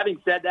 But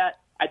having said that,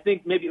 I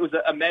think maybe it was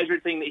a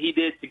measured thing that he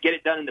did to get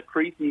it done in the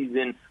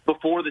preseason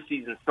before the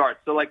season starts.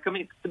 So,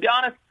 to be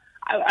honest,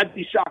 I'd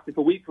be shocked if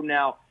a week from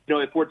now,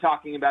 if we're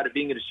talking about it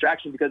being a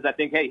distraction, because I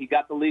think, hey, he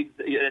got the league's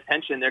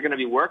attention. They're going to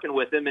be working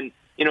with him and,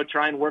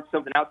 try and work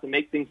something out to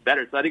make things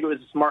better. So I think it was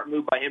a smart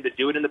move by him to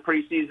do it in the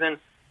preseason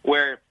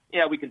where,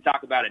 we can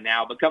talk about it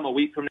now. But come a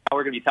week from now,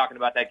 we're going to be talking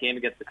about that game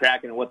against the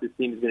Kraken and what this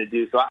team is going to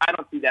do. So I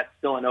don't see that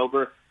spilling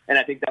over. And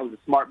I think that was a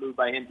smart move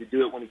by him to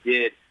do it when he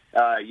did,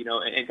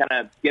 and kind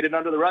of get it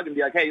under the rug and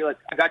be like, hey, look,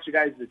 I got you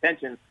guys'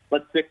 attention.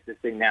 Let's fix this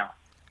thing now.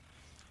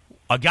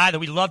 A guy that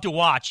we love to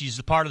watch. He's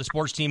a part of the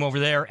sports team over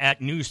there at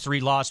News 3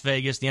 Las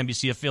Vegas, the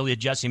NBC affiliate.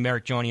 Jesse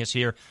Merrick joining us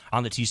here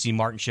on the TC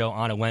Martin Show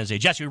on a Wednesday.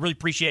 Jesse, we really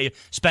appreciate you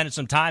spending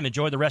some time.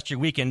 Enjoy the rest of your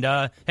weekend.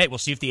 Hey, we'll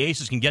see if the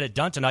Aces can get it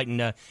done tonight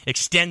and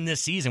extend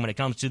this season when it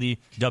comes to the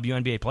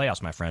WNBA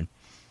playoffs, my friend.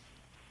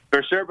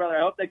 For sure, brother.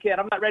 I hope they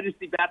can. I'm not ready to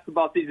see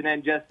basketball season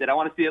end just yet. I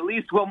want to see at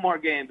least one more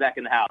game back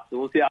in the house. So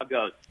we'll see how it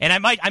goes. And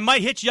I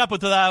might hit you up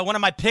with one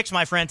of my picks,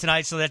 my friend,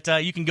 tonight, so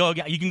that you can go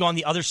on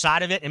the other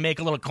side of it and make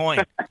a little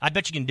coin. I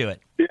bet you can do it.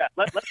 Yeah,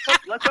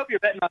 let's hope you're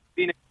betting on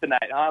Phoenix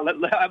tonight. Huh?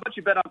 I bet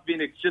you bet on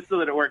Phoenix just so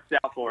that it works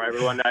out for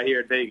everyone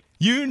here in Vegas.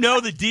 You know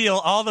the deal.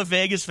 All the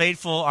Vegas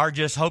faithful are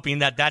just hoping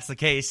that that's the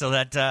case, so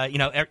that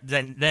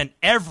then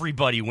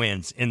everybody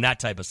wins in that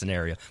type of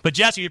scenario. But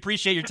Jesse, we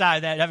appreciate your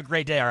time. Have a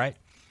great day. All right.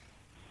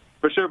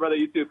 For sure, brother.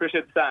 You too.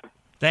 Appreciate the time.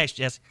 Thanks,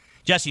 Jesse.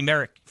 Jesse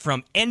Merrick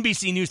from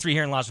NBC News 3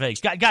 here in Las Vegas.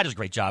 Guy does a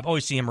great job.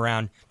 Always see him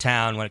around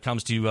town when it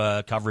comes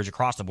to coverage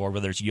across the board,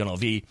 whether it's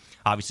UNLV,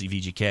 obviously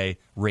VGK,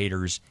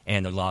 Raiders,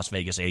 and the Las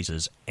Vegas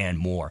Aces, and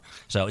more.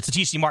 So it's the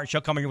TC Martin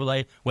Show coming your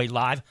way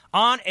live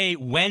on a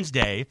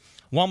Wednesday.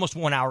 Almost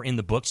 1 hour in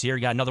the books here.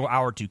 You got another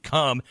hour to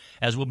come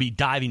as we'll be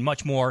diving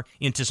much more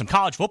into some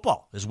college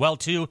football as well,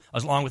 too,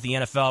 along with the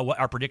NFL. What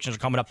our predictions are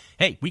coming up.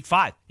 Hey, Week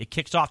 5, it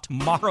kicks off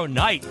tomorrow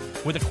night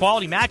with a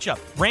quality matchup.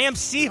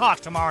 Rams-Seahawks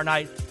tomorrow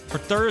night for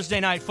Thursday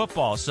Night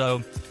Football.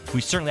 So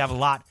we certainly have a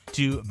lot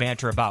to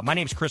banter about. My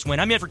name's Chris Winn.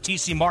 I'm in for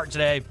TC Martin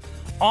today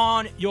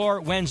on your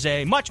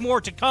Wednesday. Much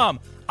more to come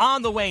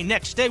on the way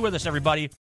next. Stay with us, everybody.